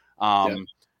way.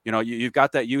 You've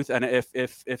got that youth. And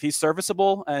if he's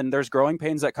serviceable and there's growing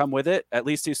pains that come with it, at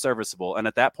least he's serviceable. And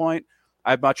at that point,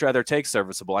 I'd much rather take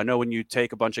serviceable. I know when you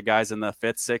take a bunch of guys in the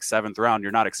 5th, 6th, 7th round,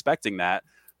 you're not expecting that.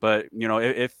 But,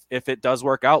 if it does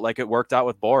work out like it worked out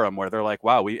with Borum, where they're like,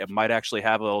 wow, we might actually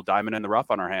have a little diamond in the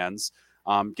rough on our hands,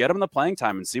 get them the playing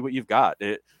time and see what you've got.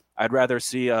 I'd rather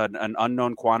see an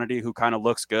unknown quantity who kind of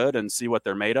looks good and see what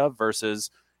they're made of versus,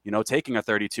 taking a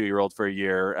 32-year-old for a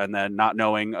year and then not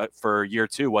knowing for year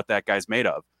 2 what that guy's made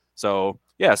of. So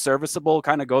yeah, serviceable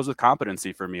kind of goes with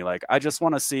competency for me. Like I just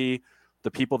want to see the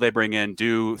people they bring in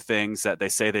do things that they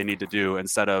say they need to do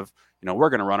instead of, we're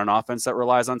going to run an offense that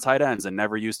relies on tight ends and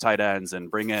never use tight ends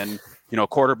and bring in,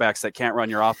 quarterbacks that can't run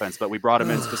your offense, but we brought them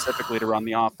in specifically to run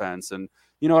the offense. And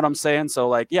you know what I'm saying? So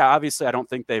like, yeah, obviously I don't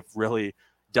think they've really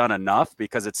done enough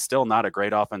because it's still not a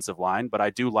great offensive line, but I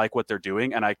do like what they're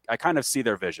doing. And I kind of see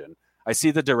their vision. I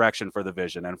see the direction for the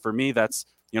vision. And for me, that's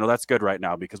good right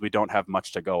now because we don't have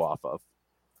much to go off of.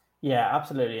 Yeah,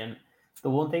 absolutely. And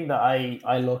the one thing that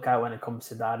I look at when it comes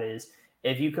to that is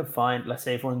if you can find, let's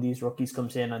say if one of these rookies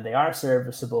comes in and they are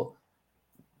serviceable,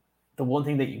 the one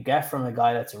thing that you get from a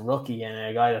guy that's a rookie and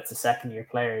a guy that's a second-year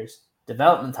player is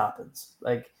development happens.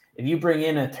 Like if you bring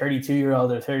in a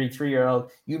 32-year-old or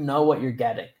 33-year-old, you know what you're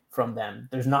getting from them.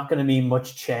 There's not going to be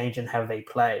much change in how they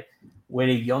play. With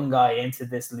a young guy into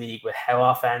this league, with how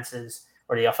offenses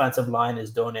or the offensive line is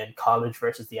done in college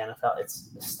versus the NFL, it's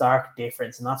a stark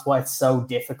difference. And that's why it's so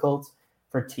difficult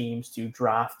for teams to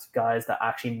draft guys that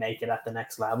actually make it at the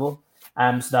next level.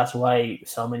 So that's why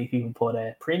so many people put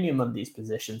a premium on these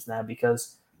positions now,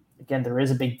 because again, there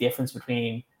is a big difference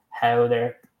between how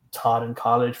they're taught in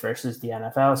college versus the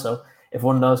NFL. So if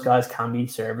one of those guys can be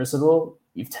serviceable,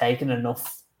 you've taken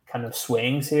enough kind of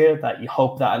swings here that you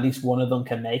hope that at least one of them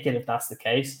can make it. If that's the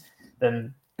case,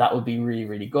 then that would be really,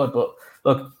 really good. But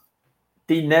look,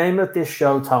 the name of this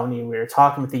show, Tony, we were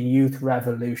talking about the youth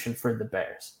revolution for the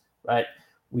Bears, right?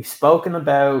 We've spoken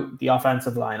about the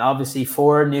offensive line, obviously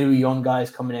 4 new young guys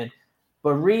coming in.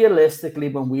 But realistically,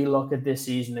 when we look at this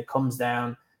season, it comes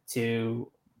down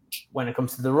to, when it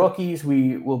comes to the rookies,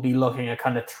 we will be looking at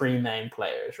kind of 3 main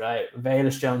players, right?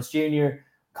 Velus Jones Jr.,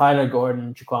 Kyler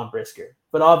Gordon, Jaquan Brisker.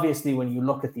 But obviously, when you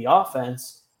look at the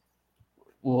offense,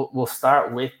 we'll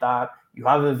start with that. You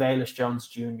have a Velus Jones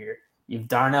Jr., you've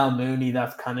Darnell Mooney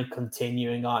that's kind of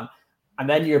continuing on. And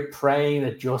then you're praying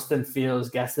that Justin Fields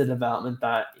gets the development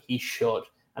that he should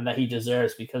and that he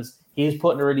deserves, because he was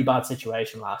put in a really bad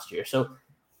situation last year. So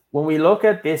when we look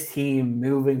at this team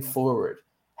moving forward,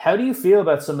 how do you feel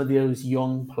about some of those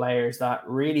young players that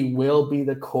really will be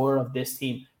the core of this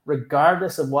team,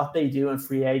 regardless of what they do in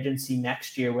free agency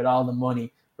next year with all the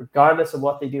money, regardless of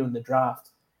what they do in the draft?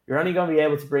 You're only going to be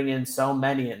able to bring in so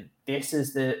many, and this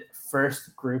is the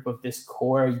first group of this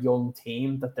core young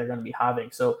team that they're going to be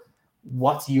having. So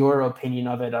what's your opinion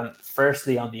of it,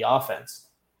 firstly on the offense?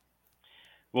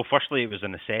 Well, firstly, it was a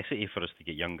necessity for us to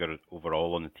get younger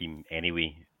overall on the team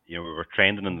anyway. We were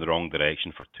trending in the wrong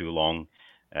direction for too long,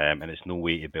 and it's no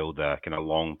way to build a kind of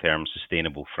long-term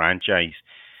sustainable franchise.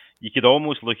 You could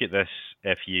almost look at this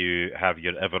if you have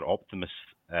your ever-optimist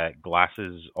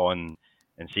glasses on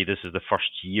and say this is the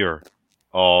first year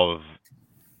of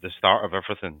the start of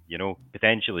everything.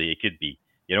 Potentially it could be.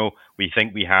 We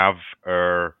think we have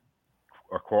our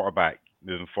quarterback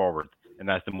moving forward, and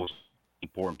that's the most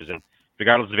important position,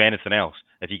 regardless of anything else.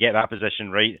 If you get that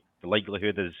position right, the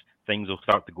likelihood is things will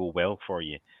start to go well for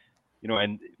you.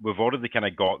 And we've already kind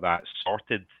of got that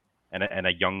sorted in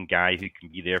a young guy who can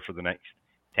be there for the next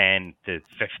 10 to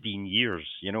 15 years,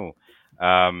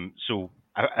 So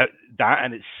that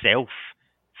in itself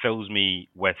fills me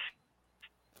with,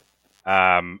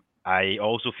 I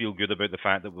also feel good about the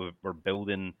fact that we're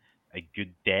building a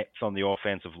good depth on the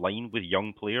offensive line with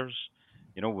young players.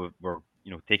 We're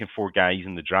taking 4 guys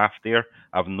in the draft there.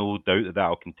 I have no doubt that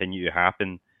will continue to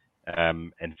happen.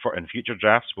 In future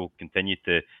drafts, we'll continue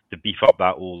to beef up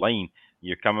that O-line.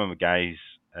 You're coming with guys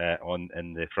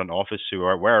in the front office who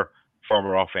were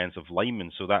former offensive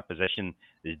linemen, so that position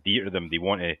is dear to them.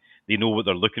 They know what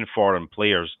they're looking for in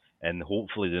players, and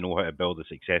hopefully they know how to build a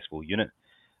successful unit.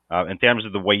 In terms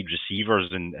of the wide receivers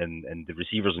and the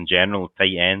receivers in general,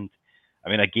 tight end, I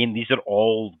mean, again, these are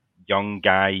all young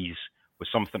guys with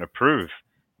something to prove.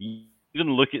 You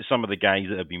even look at some of the guys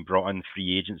that have been brought in,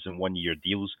 free agents and 1-year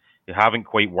deals, who haven't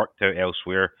quite worked out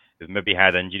elsewhere, who've maybe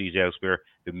had injuries elsewhere,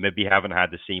 who maybe haven't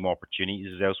had the same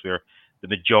opportunities as elsewhere. The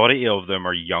majority of them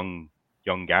are young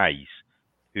guys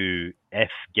who,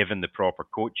 if given the proper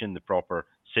coaching, the proper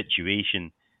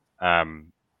situation,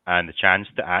 and the chance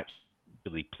to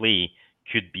actually play,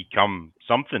 could become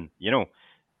something.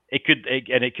 It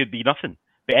could be nothing.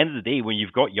 But at the end of the day, when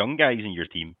you've got young guys in your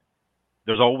team,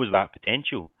 there's always that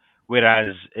potential.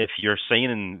 Whereas if you're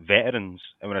signing veterans,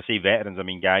 and when I say veterans, I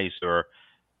mean guys who are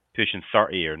pushing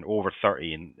 30 or over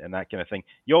 30 and that kind of thing,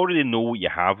 you already know what you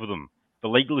have with them. The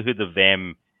likelihood of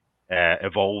them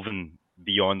evolving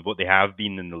beyond what they have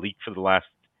been in the league for the last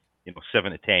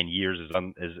 7 to 10 years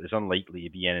is unlikely to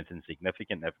be anything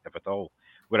significant, if at all.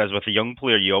 Whereas with a young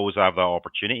player, you always have that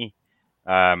opportunity.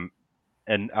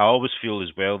 And I always feel as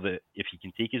well that if you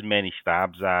can take as many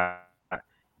stabs at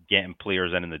getting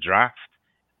players in the draft,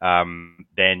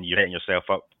 then you're setting yourself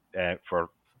up for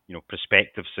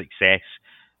prospective success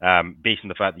based on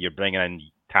the fact that you're bringing in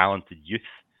talented youth.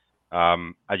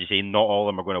 As you say, not all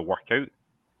of them are going to work out,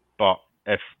 but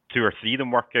if 2 or 3 of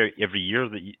them work out every year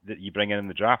that you bring in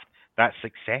the draft, that's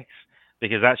success,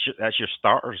 because that's your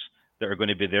starters that are going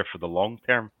to be there for the long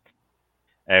term.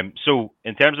 So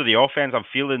in terms of the offense,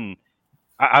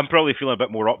 I'm probably feeling a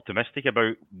bit more optimistic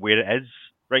about where it is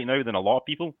right now than a lot of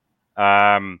people.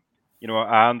 I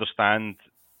understand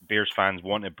Bears fans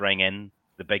want to bring in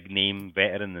the big name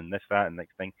veteran and this, that, and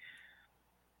next thing.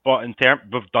 But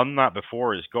we've done that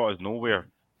before. It's got us nowhere.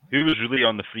 Who was really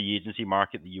on the free agency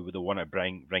market that you would have wanted to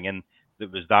bring in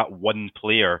that was that one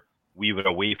player we were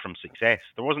away from success?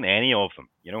 There wasn't any of them.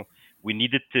 We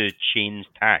needed to change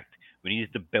tact. We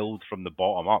needed to build from the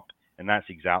bottom up, and that's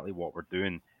exactly what we're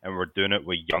doing. And we're doing it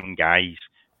with young guys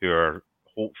who are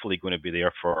hopefully going to be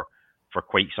there for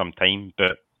quite some time.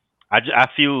 But I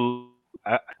feel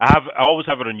I always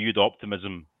have a renewed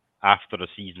optimism after a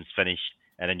season's finished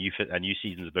and a new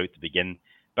season's about to begin.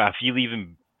 But I feel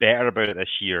even better about it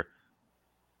this year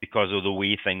because of the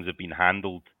way things have been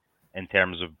handled in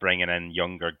terms of bringing in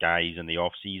younger guys in the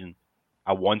off season.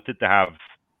 I wanted to have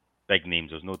big names.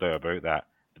 There's no doubt about that.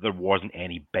 But there wasn't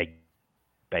any big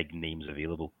names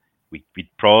available. We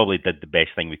probably did the best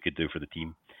thing we could do for the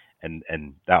team, and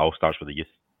that all starts with the youth.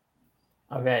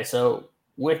 Okay, so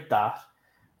with that,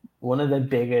 one of the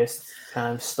biggest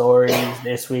kind of stories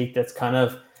this week that's kind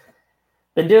of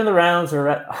been doing the rounds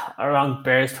around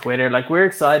Bears Twitter, like we're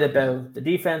excited about the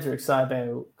defense, we're excited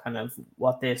about kind of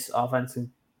what this offense can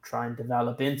try and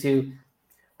develop into,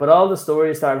 but all the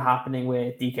stories started happening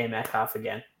with DK Metcalf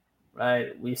again,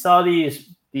 right? We saw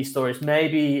these stories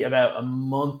maybe about a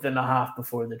month and a half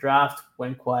before the draft,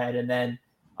 went quiet, and then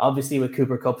obviously with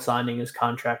Cooper Kupp signing his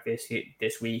contract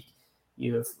this week,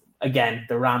 you have again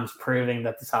the Rams proving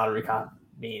that the salary cap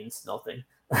means nothing.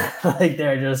 Like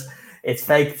it's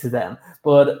fake to them.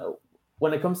 But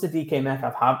when it comes to DK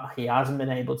Metcalf, he hasn't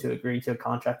been able to agree to a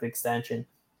contract extension,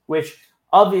 which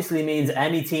obviously means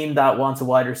any team that wants a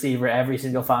wide receiver, every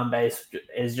single fan base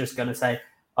is just going to say,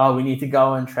 oh, we need to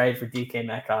go and trade for DK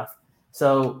Metcalf.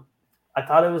 So I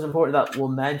thought it was important that we'll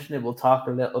mention it. We'll talk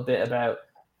a little bit about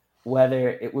whether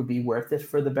it would be worth it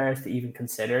for the Bears to even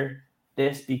consider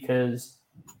this, because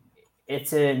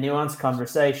it's a nuanced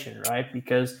conversation, right?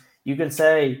 Because you can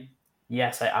say,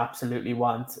 yes, I absolutely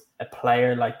want a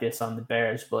player like this on the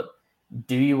Bears, but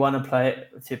do you want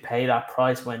to pay that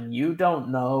price when you don't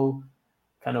know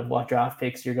kind of what draft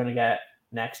picks you're going to get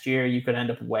next year? You could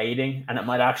end up waiting, and it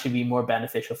might actually be more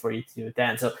beneficial for you to do it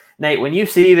then. So, Nate, when you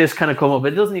see this kind of come up,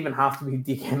 it doesn't even have to be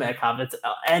DK Metcalf. It's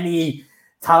any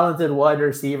talented wide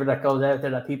receiver that goes out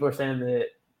there that people are saying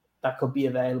that could be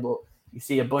available. You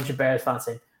see a bunch of Bears fans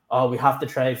saying, oh, we have to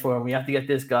trade for him. We have to get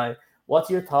this guy. What's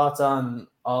your thoughts on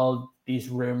all these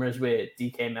rumors with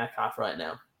DK Metcalf right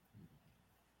now?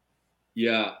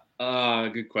 Yeah,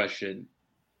 good question.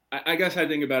 I guess I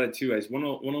think about it two ways. One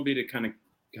will be to kind of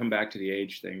come back to the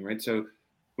age thing, right? So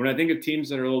when I think of teams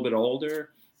that are a little bit older,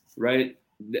 right,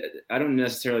 I don't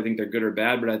necessarily think they're good or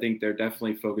bad, but I think they're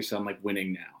definitely focused on like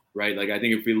winning now, right? Like I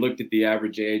think if we looked at the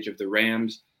average age of the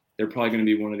Rams, they're probably going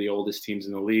to be one of the oldest teams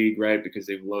in the league, right? Because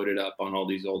they've loaded up on all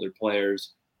these older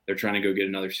players. They're trying to go get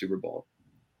another Super Bowl.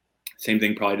 Same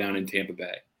thing probably down in Tampa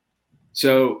Bay.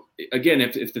 So again,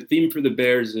 if the theme for the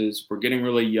Bears is we're getting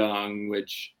really young,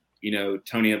 which,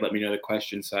 Tony had let me know the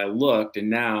question, so I looked, and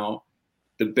now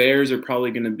the Bears are probably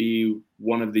going to be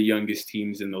one of the youngest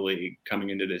teams in the league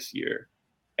coming into this year.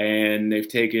 And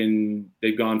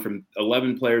they've gone from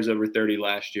 11 players over 30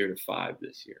 last year to 5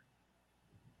 this year.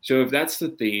 So if that's the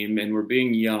theme and we're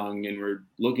being young and we're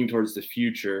looking towards the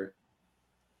future,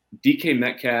 DK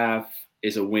Metcalf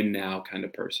is a win now kind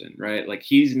of person, right? Like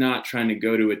he's not trying to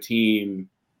go to a team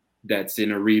that's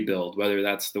in a rebuild, whether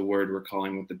that's the word we're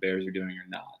calling what the Bears are doing or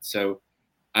not. So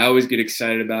I always get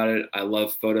excited about it. I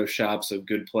love photoshops of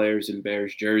good players in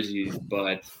Bears jerseys,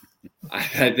 but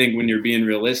I think when you're being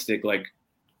realistic, like,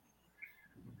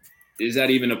 is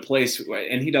that even a place,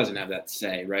 and he doesn't have that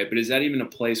say, right? But is that even a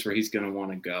place where he's going to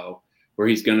want to go, where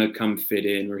he's going to come fit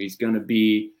in, where he's going to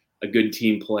be a good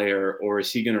team player, or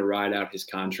is he going to ride out his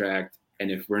contract? And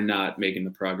if we're not making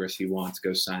the progress he wants,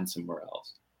 go sign somewhere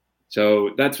else.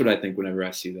 So that's what I think whenever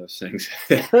I see those things.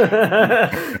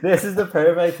 This is the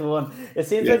perfect one. It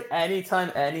seems like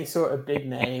anytime any sort of big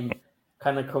name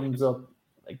kind of comes up,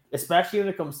 like especially when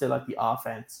it comes to like the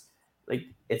offense, like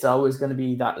it's always going to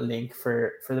be that link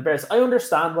for the Bears. I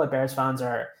understand why Bears fans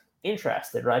are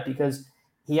interested, right? Because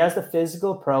he has the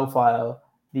physical profile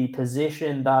the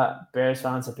position that Bears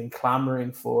fans have been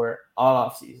clamoring for all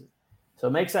offseason. So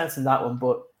it makes sense in that one.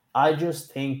 But I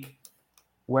just think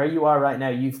where you are right now,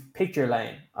 you've picked your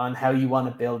lane on how you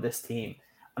want to build this team.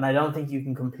 And I don't think you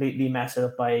can completely mess it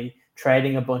up by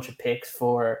trading a bunch of picks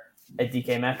for a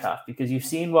DK Metcalf, because you've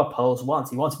seen what Poles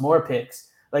wants. He wants more picks.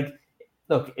 Like,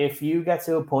 look, if you get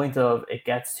to a point of it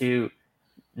gets to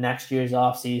next year's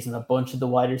offseason, a bunch of the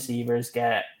wide receivers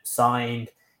get signed,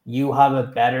 you have a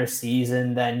better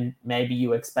season than maybe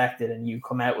you expected, and you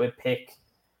come out with pick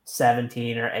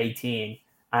 17 or 18,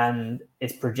 and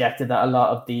it's projected that a lot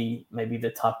of maybe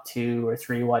the top 2 or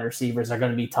 3 wide receivers are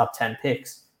going to be top 10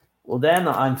 picks. Well, then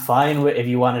I'm fine with if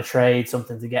you want to trade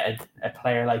something to get a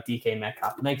player like DK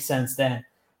Metcalf. It makes sense then.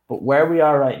 But where we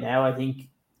are right now, I think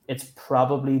it's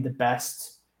probably the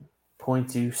best point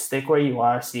to stick where you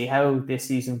are, see how this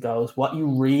season goes, what you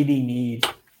really need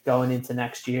going into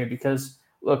next year. Because,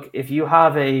 look, if you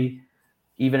have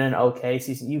even an okay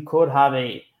season, you could have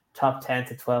a top 10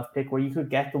 to 12 pick where you could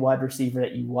get the wide receiver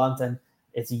that you want, and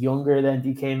it's younger than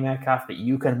DK Metcalf that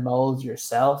you can mold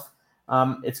yourself.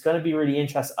 It's going to be really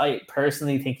interesting. I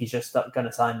personally think he's just going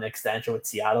to sign an extension with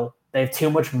Seattle. They have too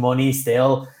much money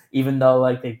still, even though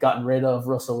like they've gotten rid of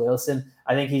Russell Wilson.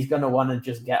 I think he's going to want to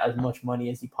just get as much money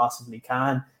as he possibly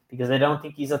can, because I don't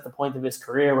think he's at the point of his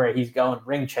career where he's going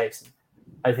ring chasing.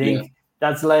 I think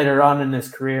that's later on in his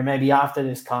career, maybe after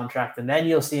this contract, and then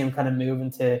you'll see him kind of move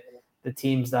into the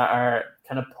teams that are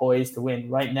kind of poised to win.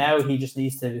 Right now, he just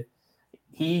needs to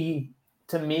 –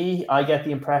 to me, I get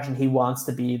the impression he wants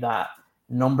to be that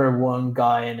number one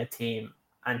guy in a team,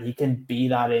 and he can be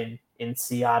that in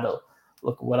Seattle.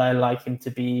 Look, would I like him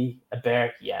to be a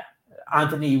Bear? Yeah.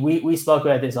 Anthony, we spoke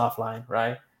about this offline,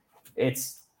 right?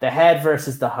 It's the head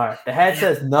versus the heart. The head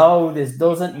says, no, this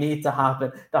doesn't need to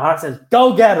happen. The heart says,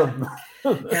 go get him.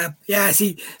 Yeah.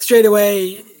 See, straight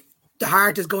away, the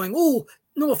heart is going, oh,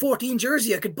 no, a 14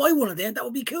 jersey. I could buy one of them. That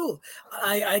would be cool.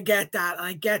 I get that.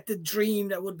 I get the dream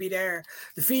that would be there.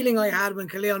 The feeling I had when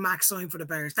Khalil Mack signed for the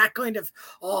Bears, that kind of,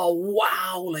 oh,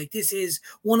 wow, like this is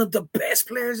one of the best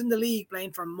players in the league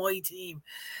playing for my team.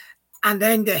 And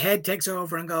then the head takes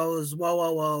over and goes, whoa,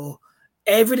 whoa, whoa.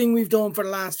 Everything we've done for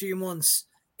the last few months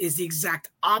is the exact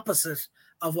opposite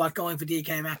of what going for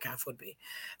DK Metcalf would be.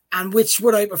 And which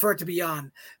would I prefer to be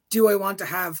on? Do I want to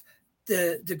have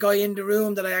the guy in the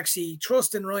room that I actually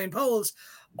trust in Ryan Poles,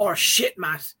 or shit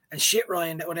Matt and shit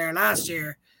Ryan that were there last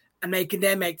year and making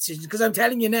them make decisions? Because I'm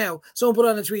telling you now, someone put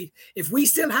on a tweet, if we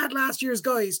still had last year's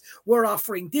guys, we're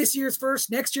offering this year's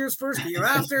first, next year's first, the year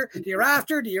after, the year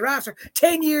after, the year after,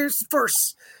 10 years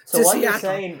first. So what you're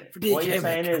saying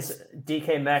is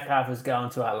DK Metcalf is going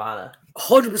to Atlanta.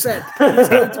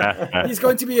 100%. He's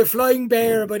going to be a flying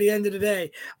bear by the end of the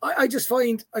day. I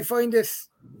find it.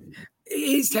 It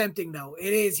is tempting, though.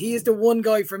 It is. He is the one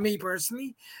guy for me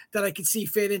personally that I could see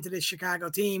fit into this Chicago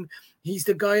team. He's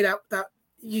the guy that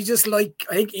you just like.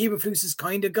 I think Eberflus is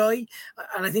kind of guy,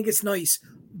 and I think it's nice.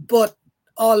 But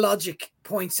all logic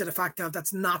points to the fact that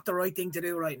that's not the right thing to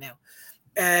do right now.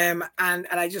 And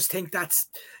I just think that's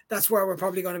where we're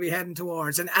probably going to be heading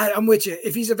towards. And I'm with you.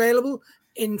 If he's available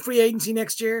in free agency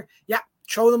next year, yeah,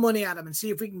 throw the money at him and see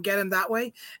if we can get him that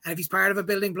way. And if he's part of a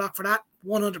building block for that,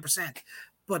 100%.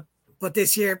 But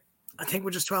this year, I think we're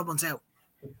just 12 months out.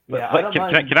 Yeah, can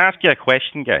I ask you a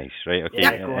question, guys? Right? Okay.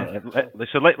 Yeah,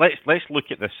 so let's look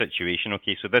at this situation.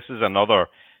 Okay, so this is another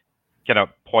kind of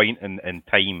point in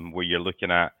time where you're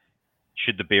looking at,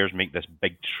 should the Bears make this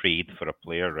big trade for a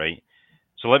player, right?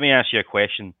 So let me ask you a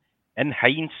question. In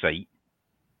hindsight,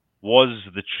 was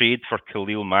the trade for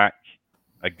Khalil Mack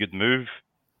a good move?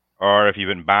 Or if you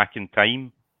went back in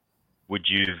time, would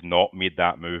you have not made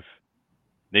that move?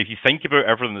 Now, if you think about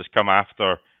everything that's come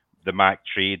after the Mack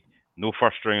trade, no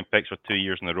first-round picks for 2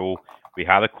 years in a row. We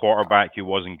had a quarterback who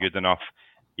wasn't good enough.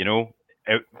 You know,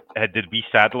 did we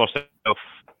saddle ourselves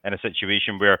in a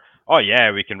situation where, oh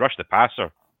yeah, we can rush the passer,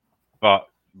 but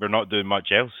we're not doing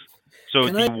much else? So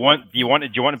do you want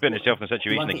to put yourself in a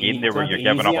situation again there where you're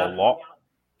giving up a lot?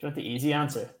 Do you want the easy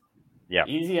answer? Yeah.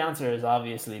 The easy answer is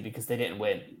obviously because they didn't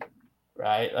win,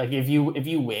 right? Like if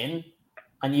you win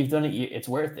and you've done it, it's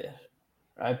worth it.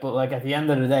 Right, but like at the end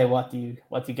of the day, what do you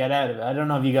get out of it? I don't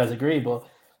know if you guys agree, but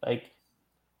like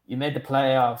you made the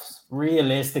playoffs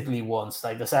realistically once.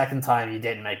 Like the second time you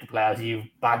didn't make the playoffs, you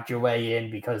backed your way in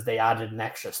because they added an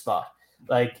extra spot.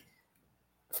 Like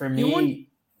for me,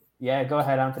 yeah, go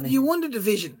ahead, Anthony. You won the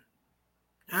division,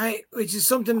 right? Which is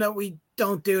something that we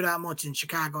don't do that much in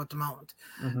Chicago at the moment.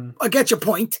 Mm-hmm. I get your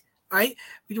point, right?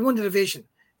 But you won the division,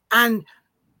 and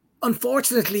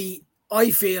unfortunately, I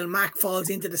feel Mac falls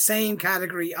into the same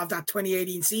category of that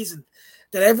 2018 season,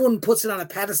 that everyone puts it on a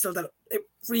pedestal that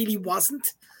really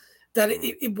wasn't. That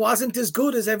it wasn't as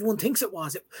good as everyone thinks it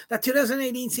was. That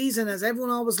 2018 season, as everyone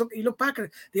always you look back at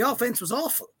it, the offense was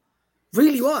awful.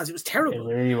 Really was. It was terrible.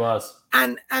 It really was.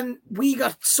 And we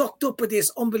got sucked up with this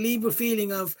unbelievable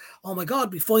feeling of, oh my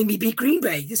God, we finally beat Green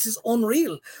Bay. This is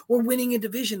unreal. We're winning a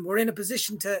division. We're in a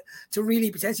position to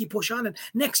really potentially push on. And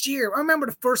next year, I remember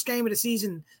the first game of the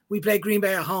season, we played Green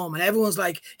Bay at home, and everyone's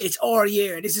like, it's our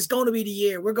year. This is going to be the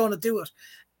year. We're going to do it.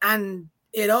 And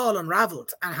it all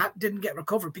unraveled and didn't get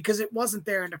recovered because it wasn't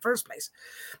there in the first place.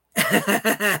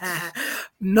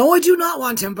 No, I do not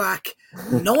want him back.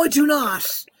 No, I do not.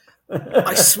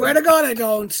 I swear to God, I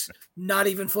don't. Not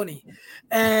even funny.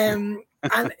 And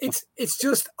it's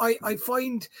just I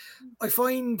find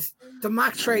the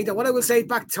Mac trade. That what I will say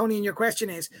back to Tony and your question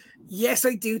is, yes,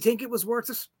 I do think it was worth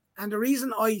it. And the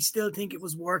reason I still think it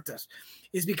was worth it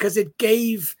is because it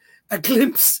gave a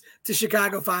glimpse to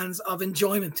Chicago fans of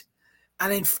enjoyment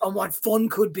and on what fun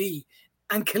could be.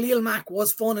 And Khalil Mack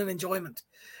was fun and enjoyment.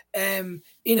 In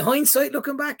hindsight,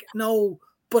 looking back, no,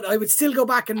 but I would still go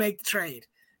back and make the trade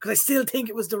because I still think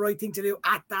it was the right thing to do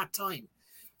at that time.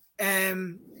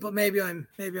 But maybe I'm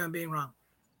being wrong.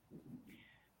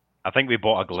 I think we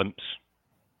bought a glimpse.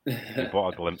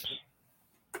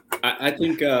 I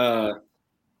think,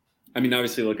 I mean,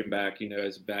 obviously looking back,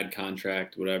 it's a bad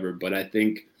contract, whatever, but I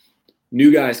think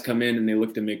new guys come in and they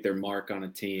look to make their mark on a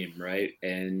team, right?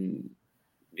 And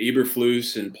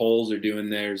Eberflus and Poles are doing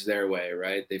theirs their way,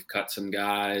 right? They've cut some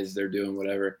guys, they're doing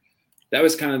whatever. That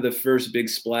was kind of the first big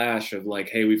splash of like,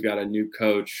 hey, we've got a new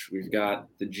coach, we've got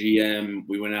the GM,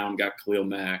 we went out and got Khalil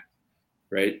Mack,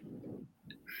 right?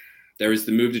 There was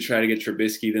the move to try to get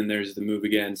Trubisky, then there's the move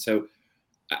again. So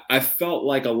I felt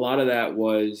like a lot of that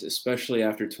was, especially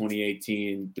after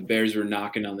 2018, the Bears were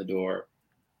knocking on the door.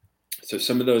 So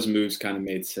some of those moves kind of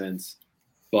made sense.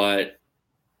 But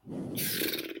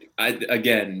I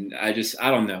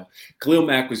don't know. Khalil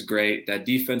Mack was great. That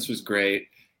defense was great.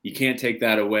 You can't take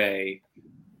that away.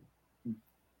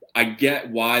 I get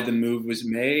why the move was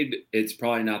made. It's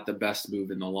probably not the best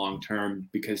move in the long term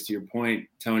because, to your point,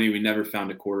 Tony, we never found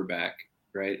a quarterback,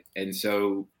 right? And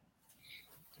so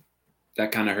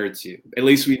that kind of hurts you. At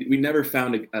least we never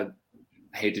found I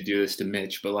hate to do this to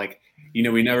Mitch, but like,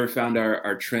 we never found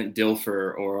our Trent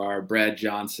Dilfer or our Brad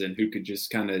Johnson who could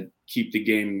just kind of keep the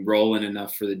game rolling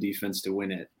enough for the defense to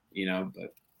win it,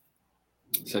 but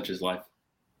such is life.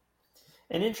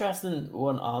 An interesting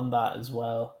one on that as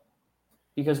well,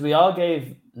 because we all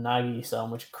gave Nagy so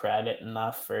much credit in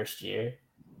that first year.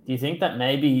 Do you think that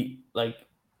maybe, like,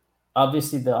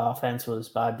 obviously the offense was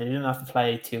bad. They didn't have to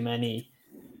play too many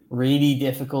really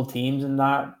difficult teams in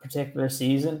that particular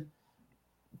season.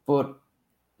 But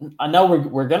I know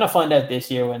we're going to find out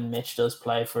this year when Mitch does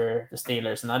play for the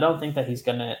Steelers, and I don't think that he's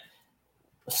going to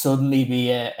suddenly be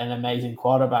an amazing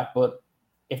quarterback. But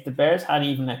if the Bears had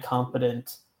even a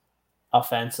competent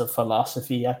offensive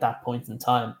philosophy at that point in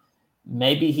time,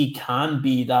 maybe he can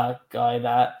be that guy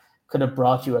that could have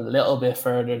brought you a little bit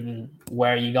further than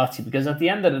where you got to. Because at the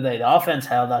end of the day, the offense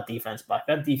held that defense back.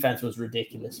 That defense was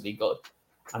ridiculously good.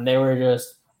 And they were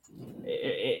just...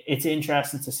 It's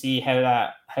interesting to see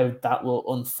how that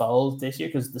will unfold this year,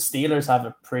 because the Steelers have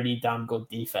a pretty damn good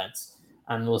defense,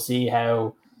 and we'll see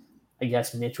how, I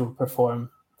guess, Mitch will perform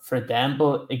for them.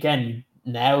 But again,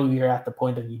 now you're at the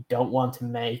point of you don't want to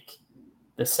make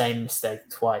the same mistake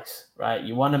twice, right?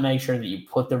 You want to make sure that you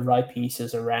put the right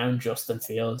pieces around Justin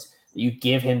Fields, that you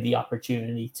give him the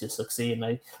opportunity to succeed.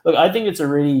 And I think it's a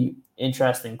really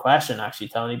interesting question, actually,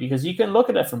 Tony, because you can look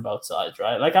at it from both sides,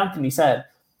 right? Like Anthony said,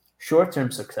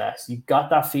 short-term success. You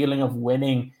got that feeling of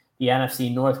winning the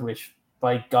NFC North, which,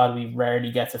 by God, we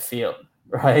rarely get to feel,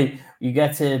 right? You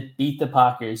get to beat the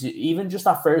Packers. Even just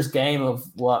that first game of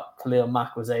what Khalil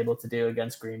Mack was able to do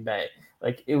against Green Bay.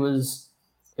 Like, it was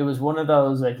one of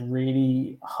those, like,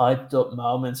 really hyped up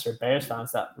moments for Bears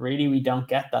fans that really we don't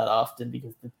get that often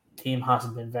because the team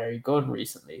hasn't been very good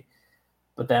recently.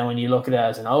 But then when you look at it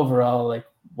as an overall, like,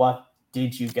 what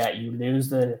did you get? You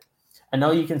lose I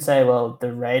know you can say, well,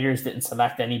 the Raiders didn't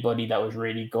select anybody that was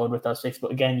really good with those picks, but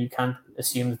again, you can't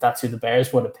assume that that's who the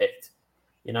Bears would have picked,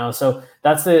 So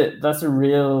that's a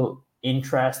real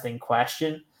interesting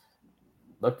question.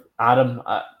 Look, Adam,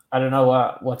 I don't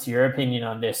know what's your opinion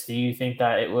on this. Do you think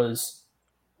that it was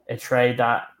a trade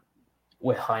that,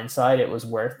 with hindsight, it was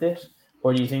worth it,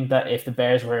 or do you think that if the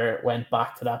Bears went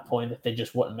back to that point, that they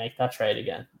just wouldn't make that trade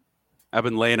again? I've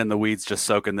been laying in the weeds, just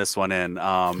soaking this one in.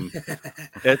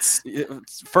 It's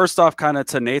first off, kind of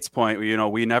to Nate's point,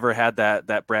 we never had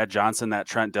that Brad Johnson, that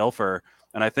Trent Dilfer.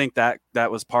 And I think that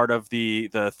was part of the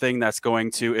thing that's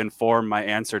going to inform my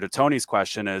answer to Tony's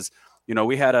question is,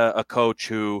 we had a coach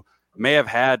who may have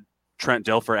had Trent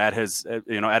Dilfer at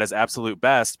his absolute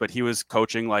best, but he was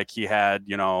coaching like he had,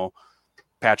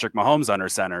 Patrick Mahomes under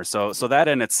center. So that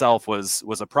in itself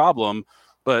was a problem.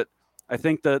 But I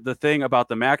think the thing about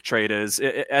the Mac trade is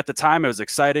at the time it was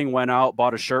exciting, went out,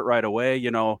 bought a shirt right away.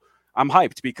 I'm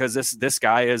hyped because this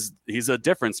guy he's a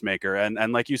difference maker.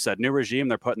 And like you said, new regime,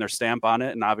 they're putting their stamp on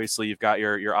it. And obviously you've got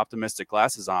your optimistic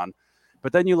glasses on,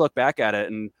 but then you look back at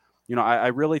it and, I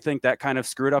really think that kind of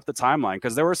screwed up the timeline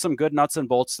because there were some good nuts and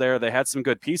bolts there. They had some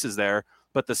good pieces there,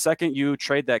 but the second you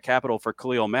trade that capital for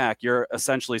Khalil Mack, you're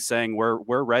essentially saying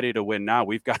we're ready to win now.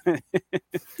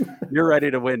 You're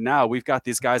ready to win now. We've got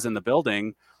these guys in the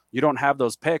building. You don't have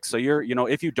those picks. So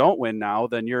if you don't win now,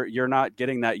 then you're not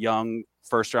getting that young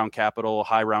first round capital,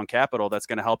 high round capital that's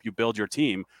going to help you build your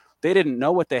team. They didn't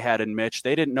know what they had in Mitch.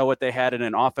 They didn't know what they had in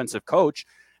an offensive coach.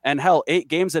 And hell, 8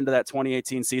 games into that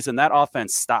 2018 season, that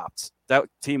offense stopped. That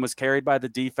team was carried by the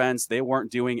defense. They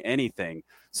weren't doing anything.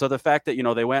 So the fact that,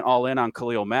 they went all in on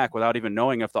Khalil Mack without even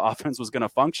knowing if the offense was going to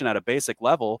function at a basic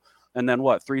level. And then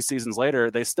 3 seasons later,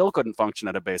 they still couldn't function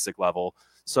at a basic level.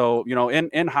 So,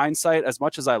 in hindsight, as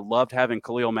much as I loved having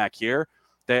Khalil Mack here,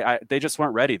 they just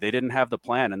weren't ready. They didn't have the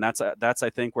plan. And that's I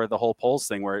think where the whole polls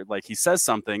thing where like he says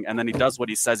something and then he does what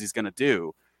he says he's going to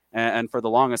do. And for the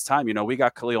longest time, we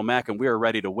got Khalil Mack and we were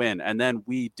ready to win. And then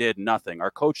we did nothing. Our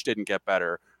coach didn't get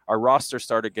better. Our roster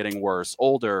started getting worse,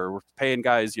 older. We're paying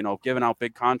guys, giving out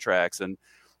big contracts. And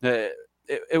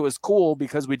it was cool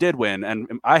because we did win.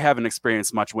 And I haven't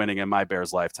experienced much winning in my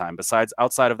Bears lifetime. Besides,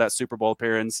 outside of that Super Bowl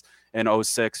appearance in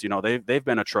 2006, they've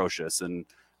been atrocious. And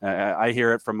I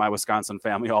hear it from my Wisconsin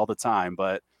family all the time.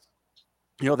 But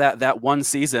that one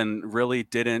season really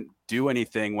didn't do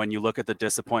anything when you look at the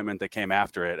disappointment that came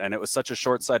after it. And it was such a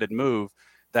short-sighted move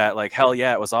that like, hell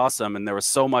yeah, it was awesome. And there was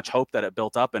so much hope that it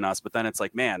built up in us. But then it's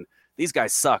like, man, these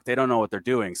guys suck. They don't know what they're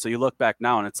doing. So you look back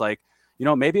now and it's like,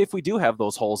 maybe if we do have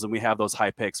those holes and we have those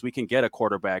high picks, we can get a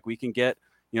quarterback. We can get,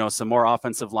 some more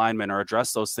offensive linemen or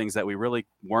address those things that we really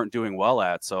weren't doing well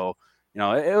at. So,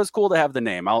 it was cool to have the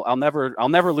name. I'll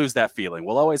never lose that feeling.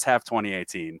 We'll always have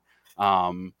 2018.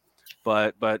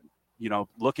 But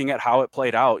looking at how it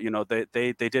played out,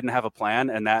 they didn't have a plan,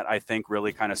 and that I think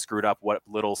really kind of screwed up what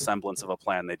little semblance of a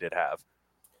plan they did have.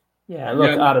 Yeah,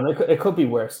 look, Adam, it could be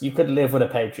worse. You could live with a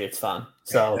Patriots fan,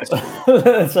 so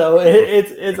so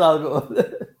it's all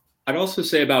good. I'd also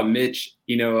say about Mitch,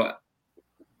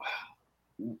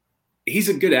 he's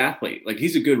a good athlete. Like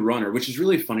he's a good runner, which is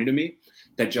really funny to me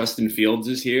that Justin Fields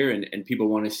is here and people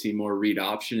want to see more read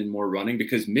option and more running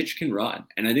because Mitch can run.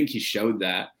 And I think he showed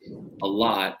that a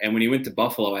lot. And when he went to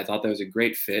Buffalo, I thought that was a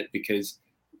great fit because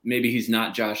maybe he's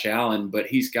not Josh Allen, but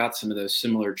he's got some of those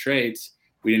similar traits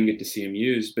we didn't get to see him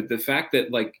use. But the fact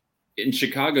that like in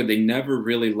Chicago, they never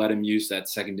really let him use that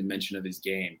second dimension of his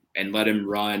game and let him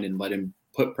run and let him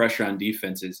put pressure on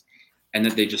defenses, and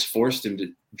that they just forced him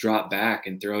to drop back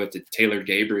and throw it to Taylor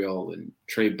Gabriel and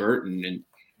Trey Burton. And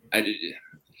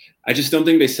I just don't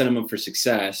think they set him up for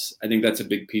success. I think that's a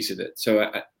big piece of it. So,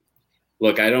 I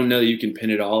don't know that you can pin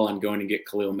it all on going and get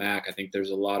Khalil Mack. I think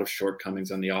there's a lot of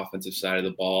shortcomings on the offensive side of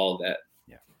the ball that,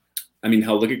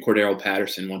 look at Cordero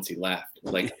Patterson once he left.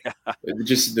 Like,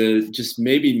 just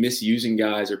maybe misusing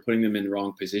guys or putting them in the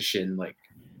wrong position. Like,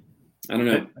 I don't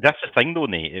know. That's the thing, though,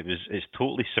 Nate. It's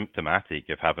totally symptomatic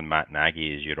of having Matt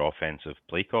Nagy as your offensive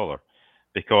play caller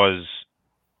because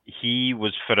he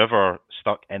was forever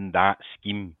stuck in that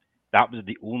scheme. That was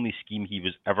the only scheme he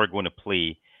was ever going to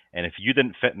play. And if you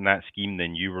didn't fit in that scheme,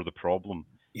 then you were the problem.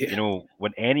 Yeah.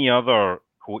 When any other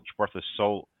coach worth his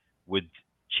salt would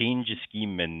change the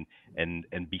scheme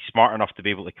and be smart enough to be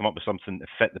able to come up with something to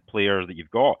fit the players that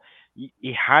you've got.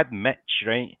 He had Mitch,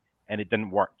 right? And it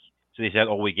didn't work. So they said,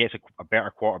 he gets a better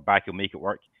quarterback, he'll make it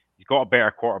work. He's got a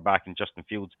better quarterback in Justin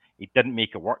Fields. He didn't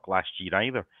make it work last year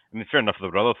either. I mean, fair enough, there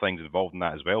were other things involved in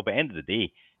that as well. But at the end of the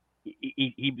day,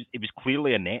 he was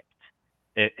clearly inept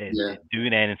at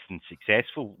doing anything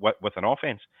successful with an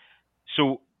offense.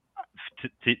 So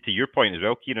to your point as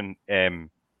well, Kieran, I'm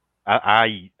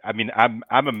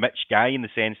a Mitch guy in the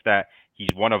sense that he's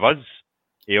one of us.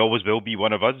 He always will be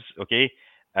one of us. Okay,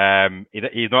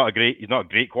 he's not a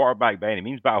great quarterback by any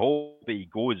means, but I hope that he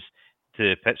goes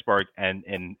to Pittsburgh and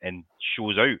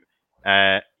shows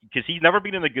out because he's never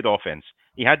been in a good offense.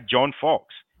 He had John Fox,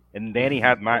 and then he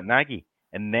had Matt Nagy,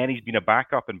 and then he's been a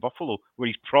backup in Buffalo, where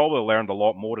he's probably learned a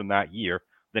lot more in that year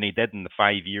than he did in the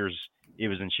 5 years he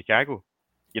was in Chicago.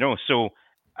 So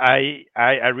I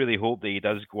really hope that he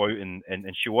does go out and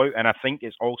show out. And I think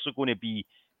it's also going to be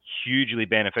hugely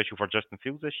beneficial for Justin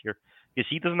Fields this year because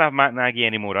he doesn't have Matt Nagy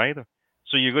anymore either.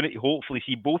 So you're going to hopefully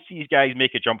see both these guys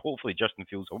make a jump. Hopefully Justin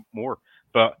Fields more.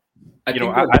 But I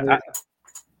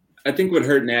think what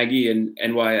hurt Nagy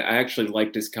and why I actually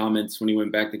liked his comments when he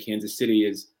went back to Kansas City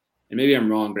is, and maybe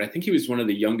I'm wrong, but I think he was one of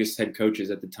the youngest head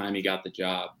coaches at the time he got the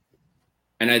job.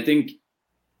 And I think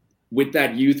with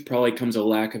that youth probably comes a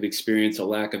lack of experience, a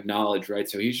lack of knowledge, right?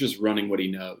 So he's just running what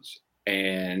he knows.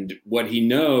 And what he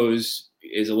knows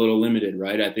is a little limited,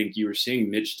 right? I think you were seeing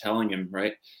Mitch telling him,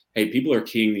 right, hey, people are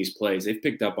keying these plays. They've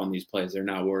picked up on these plays. They're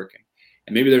not working.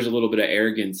 And maybe there's a little bit of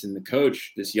arrogance in the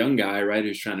coach, this young guy, right,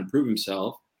 who's trying to prove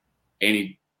himself. And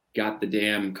he got the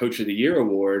damn Coach of the Year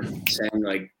award saying,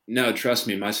 like, no, trust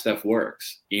me, my stuff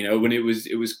works. You know, when it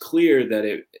was clear that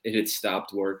it had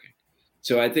stopped working.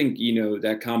 So I think, you know,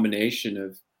 that combination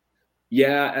of,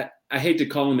 yeah, I hate to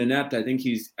call him inept. I think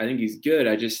he's good.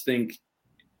 I just think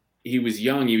he was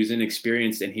young, he was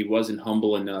inexperienced, and he wasn't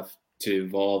humble enough to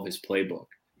evolve his playbook.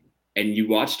 And you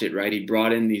watched it, right? He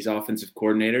brought in these offensive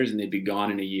coordinators and they'd be gone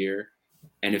in a year.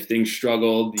 And if things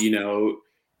struggled, you know,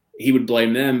 he would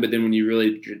blame them. But then when you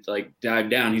really like dive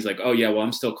down, he's like, oh yeah, well,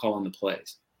 I'm still calling the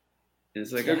plays. And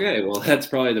it's like, okay, well, that's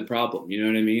probably the problem. You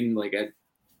know what I mean? Like,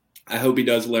 I hope he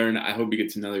does learn. I hope he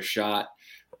gets another shot.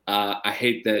 I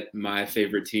hate that my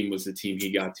favorite team was the team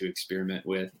he got to experiment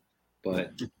with,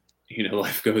 but you know,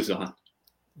 life goes on.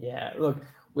 Yeah, look,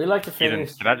 we like to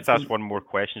finish. Can I just ask one more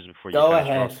question before you go finish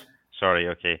ahead? Off? Sorry,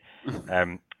 okay.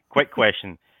 Quick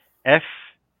question: if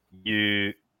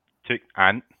you took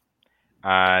Ant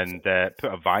and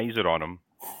put a visor on him,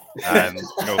 and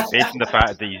you know, based on the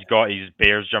fact that he's got his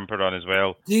Bears jumper on as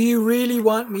well. Do you really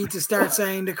want me to start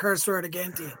saying the curse word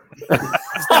again to you?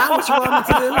 Is that what you want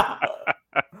me to do?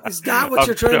 Is that what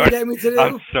you're trying to get me to do?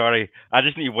 I'm sorry. I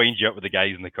just need to wind you up with the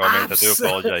guys in the comments. I do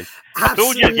apologise. I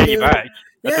told you I'd get you back.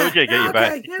 I told you I'd get you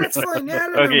back. Yeah, that's fine. Yeah,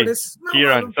 okay, this. No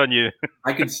Kieran, it's on you.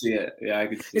 I can see it. Yeah, I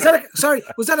can see it.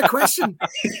 Was that a question?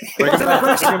 Was that a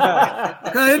question?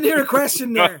 I didn't hear a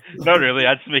question there. Not really.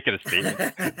 I just make it a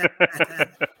statement.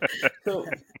 So,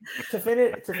 to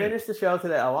finish the show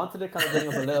today, I wanted to kind of bring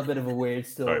up a little bit of a weird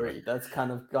story that's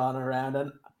kind of gone around,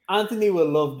 and Anthony will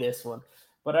love this one.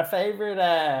 But our favorite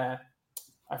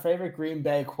Green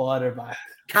Bay quarterback,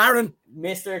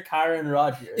 Mr. Karen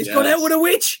Rodgers. He's going out with a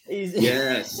witch.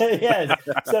 Yes. Yes.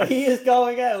 So he is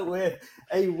going out with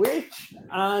a witch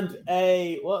and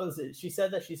what was it? She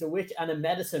said that she's a witch and a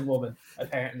medicine woman,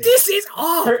 apparently. This is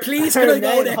please can I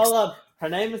go next? Hold on. Her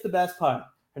name is the best part.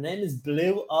 Her name is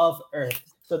Blue of Earth.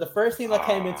 So the first thing that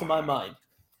came into my mind,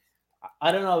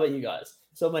 I don't know about you guys.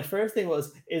 So my first thing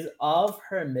is of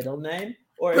her middle name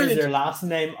or Brilliant. Is her last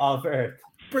name of Earth?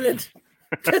 Brilliant.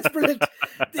 That's brilliant.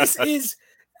 This is.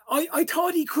 I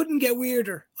thought he couldn't get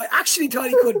weirder. I actually thought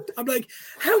he couldn't. I'm like,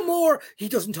 how more? He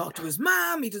doesn't talk to his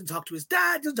mom. He doesn't talk to his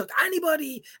dad. Doesn't talk to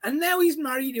anybody. And now he's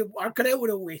married or got out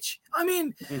with a witch. I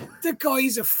mean, the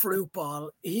guy's a fruit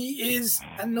ball. He is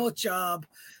a nut job.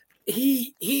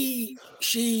 She,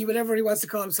 whatever he wants to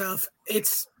call himself.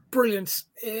 It's brilliant.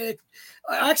 I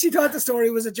actually thought the story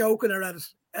was a joke when I read it.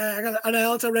 And I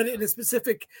also read it in a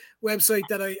specific website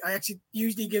that I actually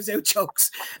usually gives out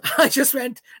jokes. I just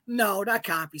went, no, that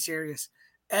can't be serious.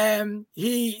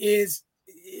 He's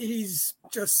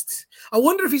just, I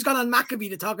wonder if he's gone on Maccabee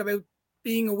to talk about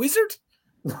being a wizard.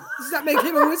 Does that make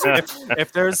him a wizard?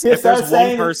 If there's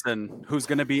one person who's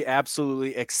going to be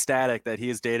absolutely ecstatic that he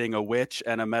is dating a witch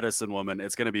and a medicine woman,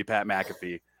 it's going to be Pat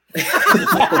McAfee.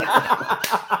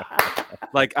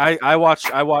 Like I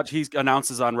watch he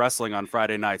announces on wrestling on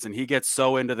Friday nights and he gets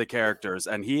so into the characters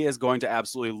and he is going to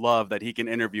absolutely love that he can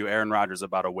interview Aaron Rodgers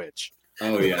about a witch.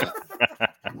 Oh yeah.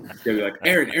 He's gonna be like,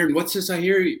 Aaron, what's this I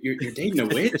hear? You're dating a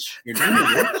witch? You're dating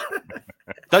a witch?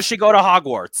 Does she go to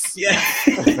Hogwarts?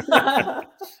 Yeah.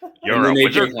 You're a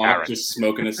wizard, just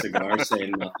smoking a cigar,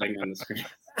 saying nothing on the screen.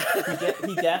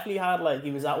 He definitely had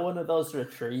he was at one of those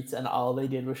retreats and all they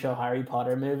did was show Harry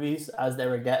Potter movies as they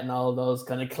were getting all those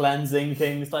kind of cleansing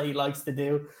things that he likes to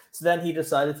do. So then he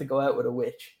decided to go out with a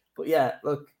witch. But yeah,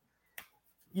 look,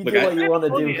 do what you want to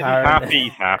do, Karen.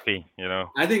 Happy, you know.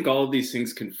 I think all of these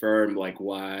things confirm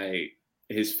why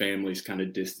his family's kind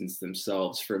of distanced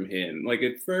themselves from him. Like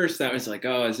at first I was like,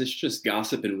 oh, is this just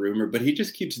gossip and rumor? But he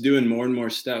just keeps doing more and more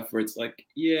stuff where it's like,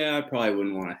 yeah, I probably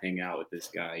wouldn't want to hang out with this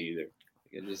guy either.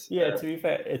 To be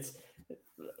fair, it's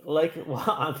like what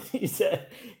Anthony said.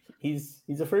 He's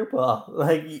a fruit ball.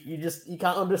 Like you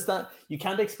can't understand. You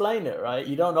can't explain it, right?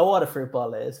 You don't know what a fruit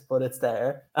ball is, but it's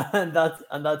there, and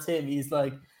that's him. He's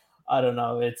like, I don't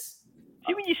know. It's.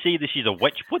 See, when you say that she's a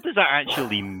witch, what does that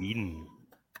actually mean?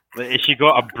 Like, has she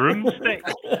got a broomstick?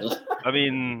 I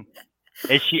mean,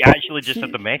 is she actually just a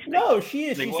domestic? No, she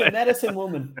is. She's a medicine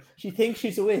woman. She thinks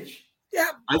she's a witch.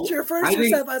 Yeah, she refers to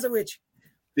herself as a witch.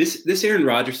 This Aaron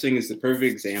Rodgers thing is the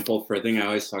perfect example for a thing I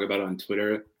always talk about on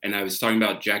Twitter. And I was talking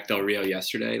about Jack Del Rio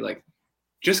yesterday. Like,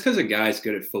 just because a guy's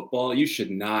good at football, you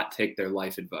should not take their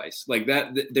life advice. Like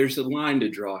that, there's a line to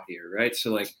draw here, right?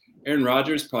 So, like, Aaron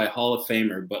Rodgers, probably a Hall of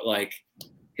Famer, but, like,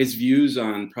 his views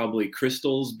on probably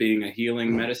crystals being a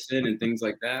healing medicine and things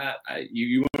like that,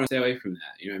 you want to stay away from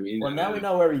that. You know what I mean? Well, now we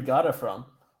know where he got it from.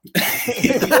 That's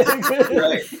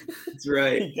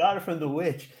right. He got it from the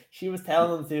witch. She was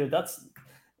telling him to. That's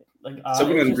like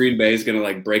someone in Green Bay is gonna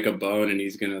like break a bone and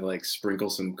he's gonna like sprinkle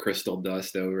some crystal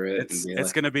dust over it.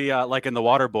 It's gonna be like in The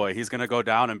Water Boy. He's gonna go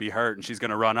down and be hurt, and she's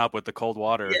gonna run up with the cold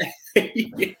water.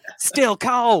 Yeah. Still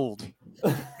cold.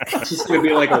 It's just gonna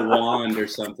be like a wand or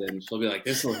something. She'll be like,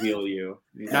 "This will heal you."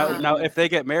 Now, if they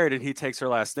get married and he takes her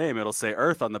last name, it'll say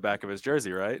Earth on the back of his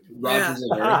jersey, right? Rogers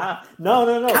of Earth.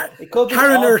 No. It could be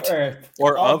Karen Earth.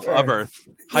 Or of Earth.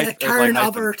 Yeah, Karen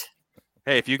of Earth.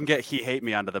 Hey, if you can get "He Hate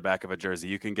Me" onto the back of a jersey,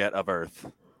 you can get of Earth.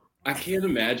 I can't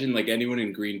imagine like anyone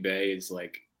in Green Bay is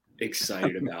like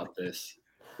excited about this.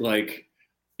 Like,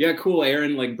 yeah, cool,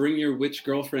 Aaron. Like, bring your witch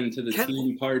girlfriend to the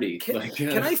team party. Can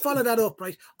I follow that up,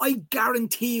 right? I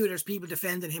guarantee you there's people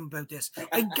defending him about this.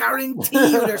 I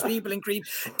guarantee you there's people in Green.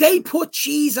 They put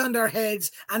cheese on their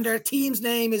heads and their team's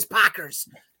name is Packers.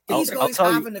 These guys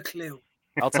haven't a clue.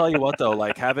 I'll tell you what, though,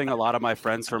 like having a lot of my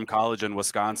friends from college in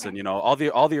Wisconsin, you know, all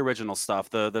the original stuff,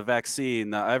 the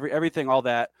vaccine, everything, all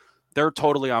that, they're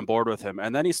totally on board with him.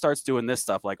 And then he starts doing this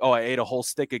stuff like, oh, I ate a whole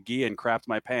stick of ghee and crapped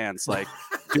my pants, like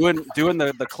doing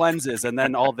the cleanses and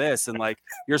then all this. And like,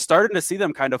 you're starting to see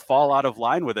them kind of fall out of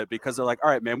line with it because they're like, all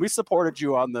right, man, we supported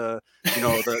you on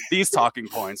these talking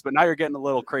points, but now you're getting a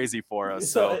little crazy for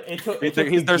us. So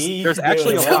there's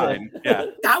actually a line. Yeah.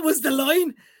 That was the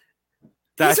line.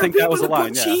 I think that was a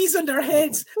line. Put cheese on their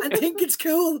heads and think it's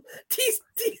cool. Cheese,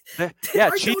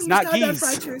 not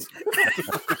geese.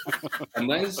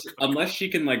 unless she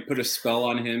can like put a spell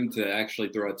on him to actually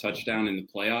throw a touchdown in the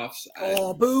playoffs.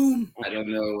 Boom! I don't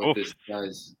know what this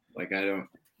does. Like, I don't.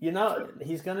 You know,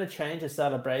 he's gonna change his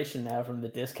celebration now from the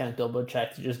discount double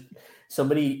check to just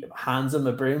somebody hands him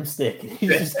a broomstick. He's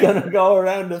just gonna go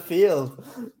around the field.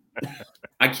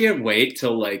 I can't wait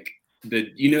till like.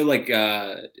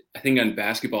 I think on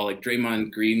basketball, like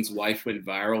Draymond Green's wife went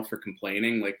viral for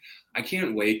complaining. Like, I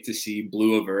can't wait to see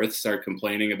Blue of Earth start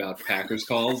complaining about Packers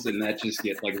calls, and that just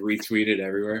get like retweeted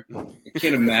everywhere. I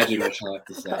can't imagine what she'll have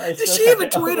to say. Does she have a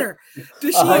Twitter?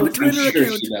 Does she have a Twitter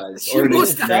account? She does.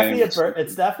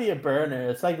 It's definitely a burner.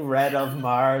 It's like Red of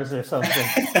Mars or something.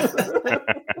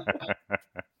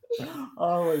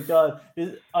 Oh my god!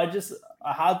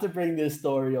 I had to bring this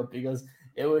story up because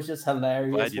it was just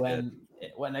hilarious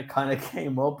when it kind of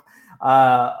came up.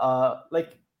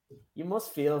 Like, you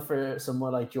must feel for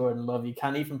someone like Jordan Love. You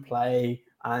can't even play,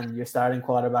 and your starting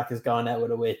quarterback is going out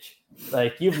with a witch.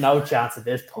 Like, you've no chance at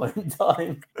this point in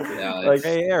time. Yeah, like,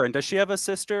 hey, Aaron, does she have a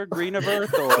sister, Green of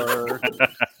Earth, or?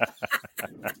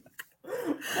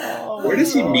 Where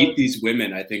does he meet these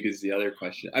women? I think is the other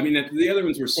question. I mean, the other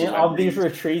ones were on these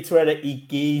retreats where they eat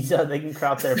ghee so they can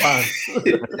crap their pants.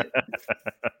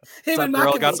 What's up,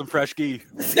 girl? Got some fresh ghee.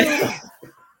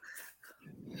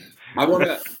 I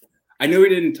know we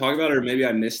didn't talk about it, or maybe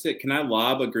I missed it. Can I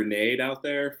lob a grenade out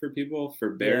there for people,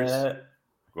 for Bears? Yeah.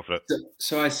 Go for it.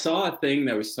 So I saw a thing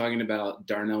that was talking about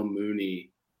Darnell Mooney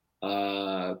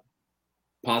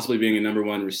possibly being a number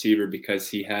one receiver because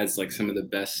he has like some of the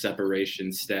best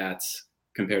separation stats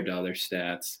compared to other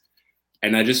stats.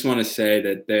 And I just want to say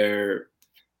that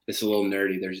it's a little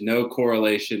nerdy. There's no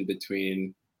correlation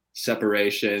between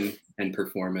separation and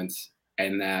performance,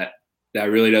 and that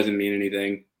really doesn't mean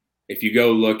anything. If you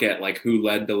go look at like who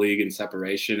led the league in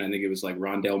separation, I think it was like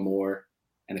Rondale Moore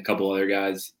and a couple other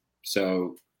guys.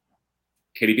 So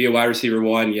can he be a wide receiver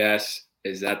one? Yes.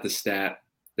 Is that the stat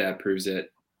that proves it?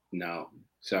 No.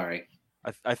 Sorry.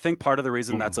 I think part of the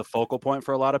reason that's a focal point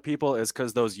for a lot of people is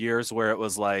because those years where it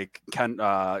was like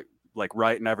like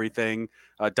Wright and everything,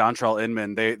 Dontrell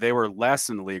Inman, they were last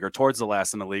in the league or towards the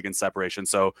last in the league in separation.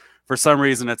 So for some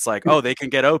reason it's like, oh, they can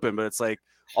get open, but it's like,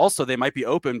 also, they might be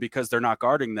open because they're not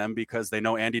guarding them because they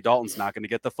know Andy Dalton's not going to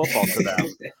get the football to them.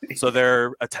 So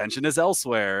their attention is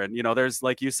elsewhere. And, there's,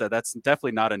 like you said, that's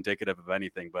definitely not indicative of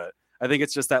anything. But I think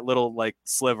it's just that little, like,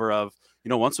 sliver of,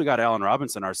 once we got Allen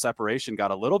Robinson, our separation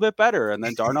got a little bit better. And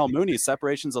then Darnell Mooney's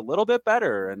separation's a little bit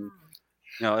better. And,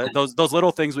 those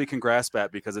little things we can grasp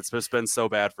at because it's just been so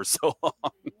bad for so long.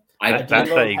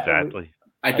 Exactly.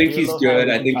 I think he's good.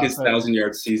 I think his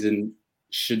 1,000-yard season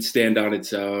should stand on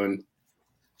its own.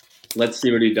 Let's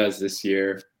see what he does this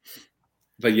year.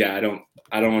 But yeah, I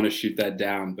don't want to shoot that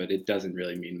down, but it doesn't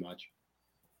really mean much.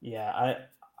 Yeah,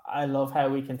 I love how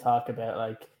we can talk about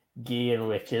like Gee and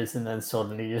witches, and then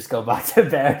suddenly you just go back to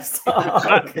Bears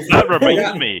talk. that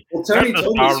reminds me. Well, Tony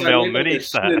told me, so I made Mooney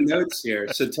notes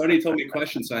here. So Tony told me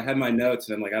questions, so I had my notes,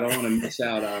 and I'm like, I don't want to miss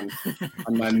out on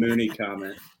my Mooney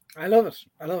comment. I love it.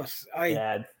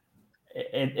 Yeah,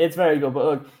 it's very good. But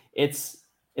look, it's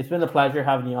been a pleasure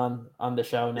having you on the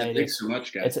show, Nate. Yeah, thanks so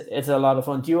much, guys. It's a lot of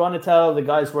fun. Do you want to tell the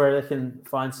guys where they can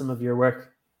find some of your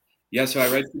work? Yeah, so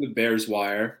I write for the Bears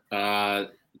Wire.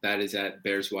 That is at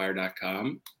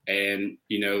bearswire.com. And,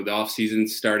 the off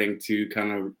season's starting to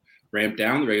kind of ramp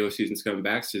down. The regular season's coming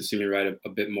back, so see me write a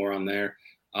bit more on there.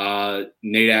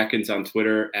 Nate Atkins on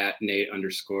Twitter at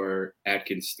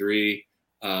Nate_Atkins3.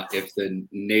 If the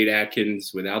Nate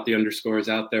Atkins without the underscore is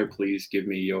out there, please give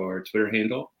me your Twitter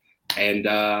handle. And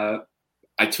I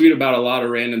tweet about a lot of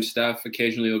random stuff.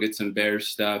 Occasionally you'll get some Bears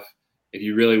stuff. If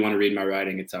you really want to read my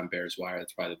writing, it's on Bears Wire.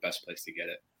 That's probably the best place to get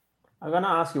it. I'm going to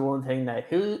ask you one thing, Nate.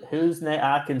 Who's Nate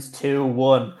Atkins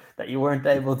 2-1 that you weren't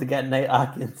able to get Nate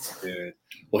Atkins? Dude.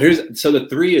 Well, so the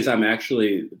 3 is I'm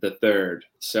actually the 3rd.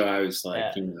 So I was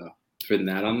like, putting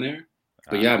that on there.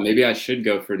 But yeah, maybe I should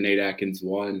go for Nate Atkins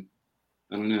 1.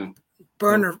 I don't know.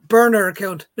 Burner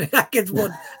account. Atkins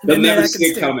 1. They'll never see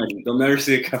it coming.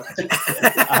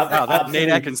 Wow, that Nate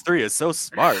Atkins 3 is so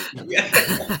smart. You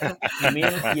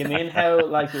mean how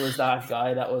like it was that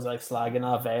guy that was like slagging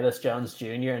off Velus Jones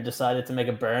Jr. and decided to make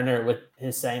a burner with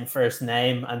his same first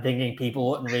name and thinking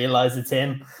people wouldn't realize it's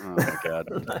him? Oh my god.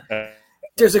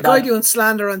 There's a guy doing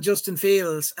slander on Justin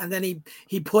Fields, and then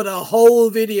he put a whole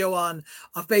video on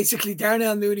of basically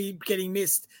Darnell Mooney getting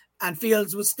missed, and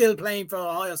Fields was still playing for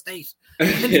Ohio State.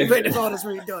 The thought was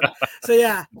really done. So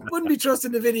yeah, wouldn't be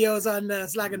trusting the videos on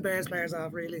slagging Bears players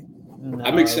off, really. No,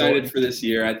 I'm excited for this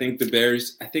year. I think the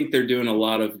Bears, they're doing a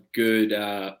lot of good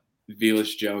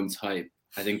Velus Jones hype.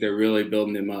 I think they're really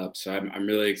building him up. So I'm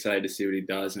really excited to see what he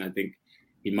does, and I think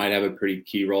he might have a pretty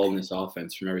key role in this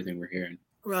offense from everything we're hearing.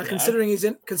 Well, considering he's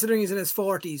in his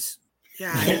 40s,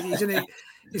 yeah,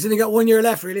 he's only got 1 year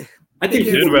left, really. I think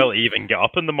he's doing well to even get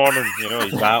up in the morning.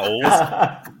 He's that old.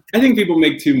 I think people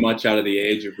make too much out of the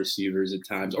age of receivers at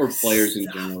times, or players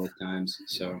in general at times.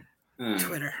 So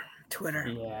Twitter.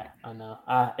 Yeah, I know.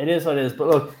 It is what it is. But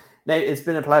look, Nate, it's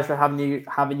been a pleasure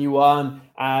having you on.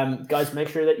 Guys, make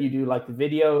sure that you do like the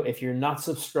video. If you're not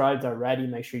subscribed already,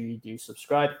 make sure you do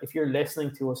subscribe. If you're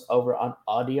listening to us over on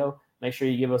audio, make sure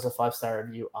you give us a 5-star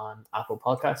review on Apple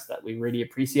Podcasts. That we really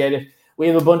appreciate it. We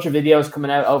have a bunch of videos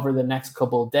coming out over the next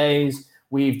couple of days.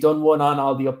 We've done one on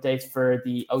all the updates for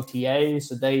the OTAs,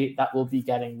 so that will be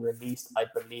getting released. I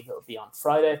believe it will be on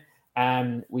Friday.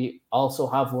 We also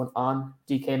have one on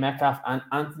DK Metcalf, and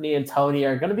Anthony and Tony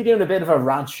are going to be doing a bit of a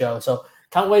rant show. So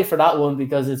can't wait for that one,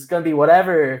 because it's going to be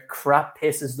whatever crap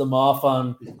pisses them off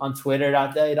on Twitter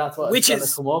that day. That's what it's going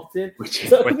to come up to.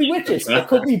 So it could be witches. It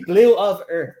could be Blue of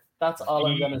Earth. That's all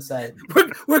I'm going to say.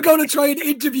 We're going to try and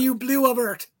interview Blue of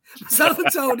Earth. Myself and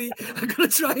Tony are going to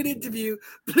try and interview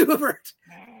Blue of Earth.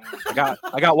 I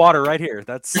got water right here.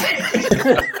 That's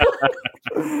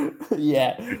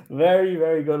yeah, very,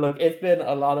 very good. Look, it's been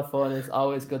a lot of fun. It's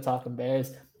always good talking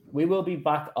Bears. We will be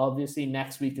back obviously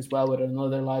next week as well with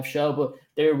another live show, but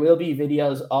there will be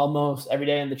videos almost every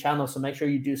day on the channel. So make sure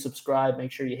you do subscribe.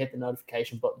 Make sure you hit the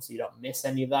notification button so you don't miss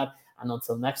any of that. And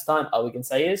until next time, all we can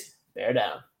say is bear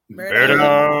down. Bear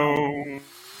down.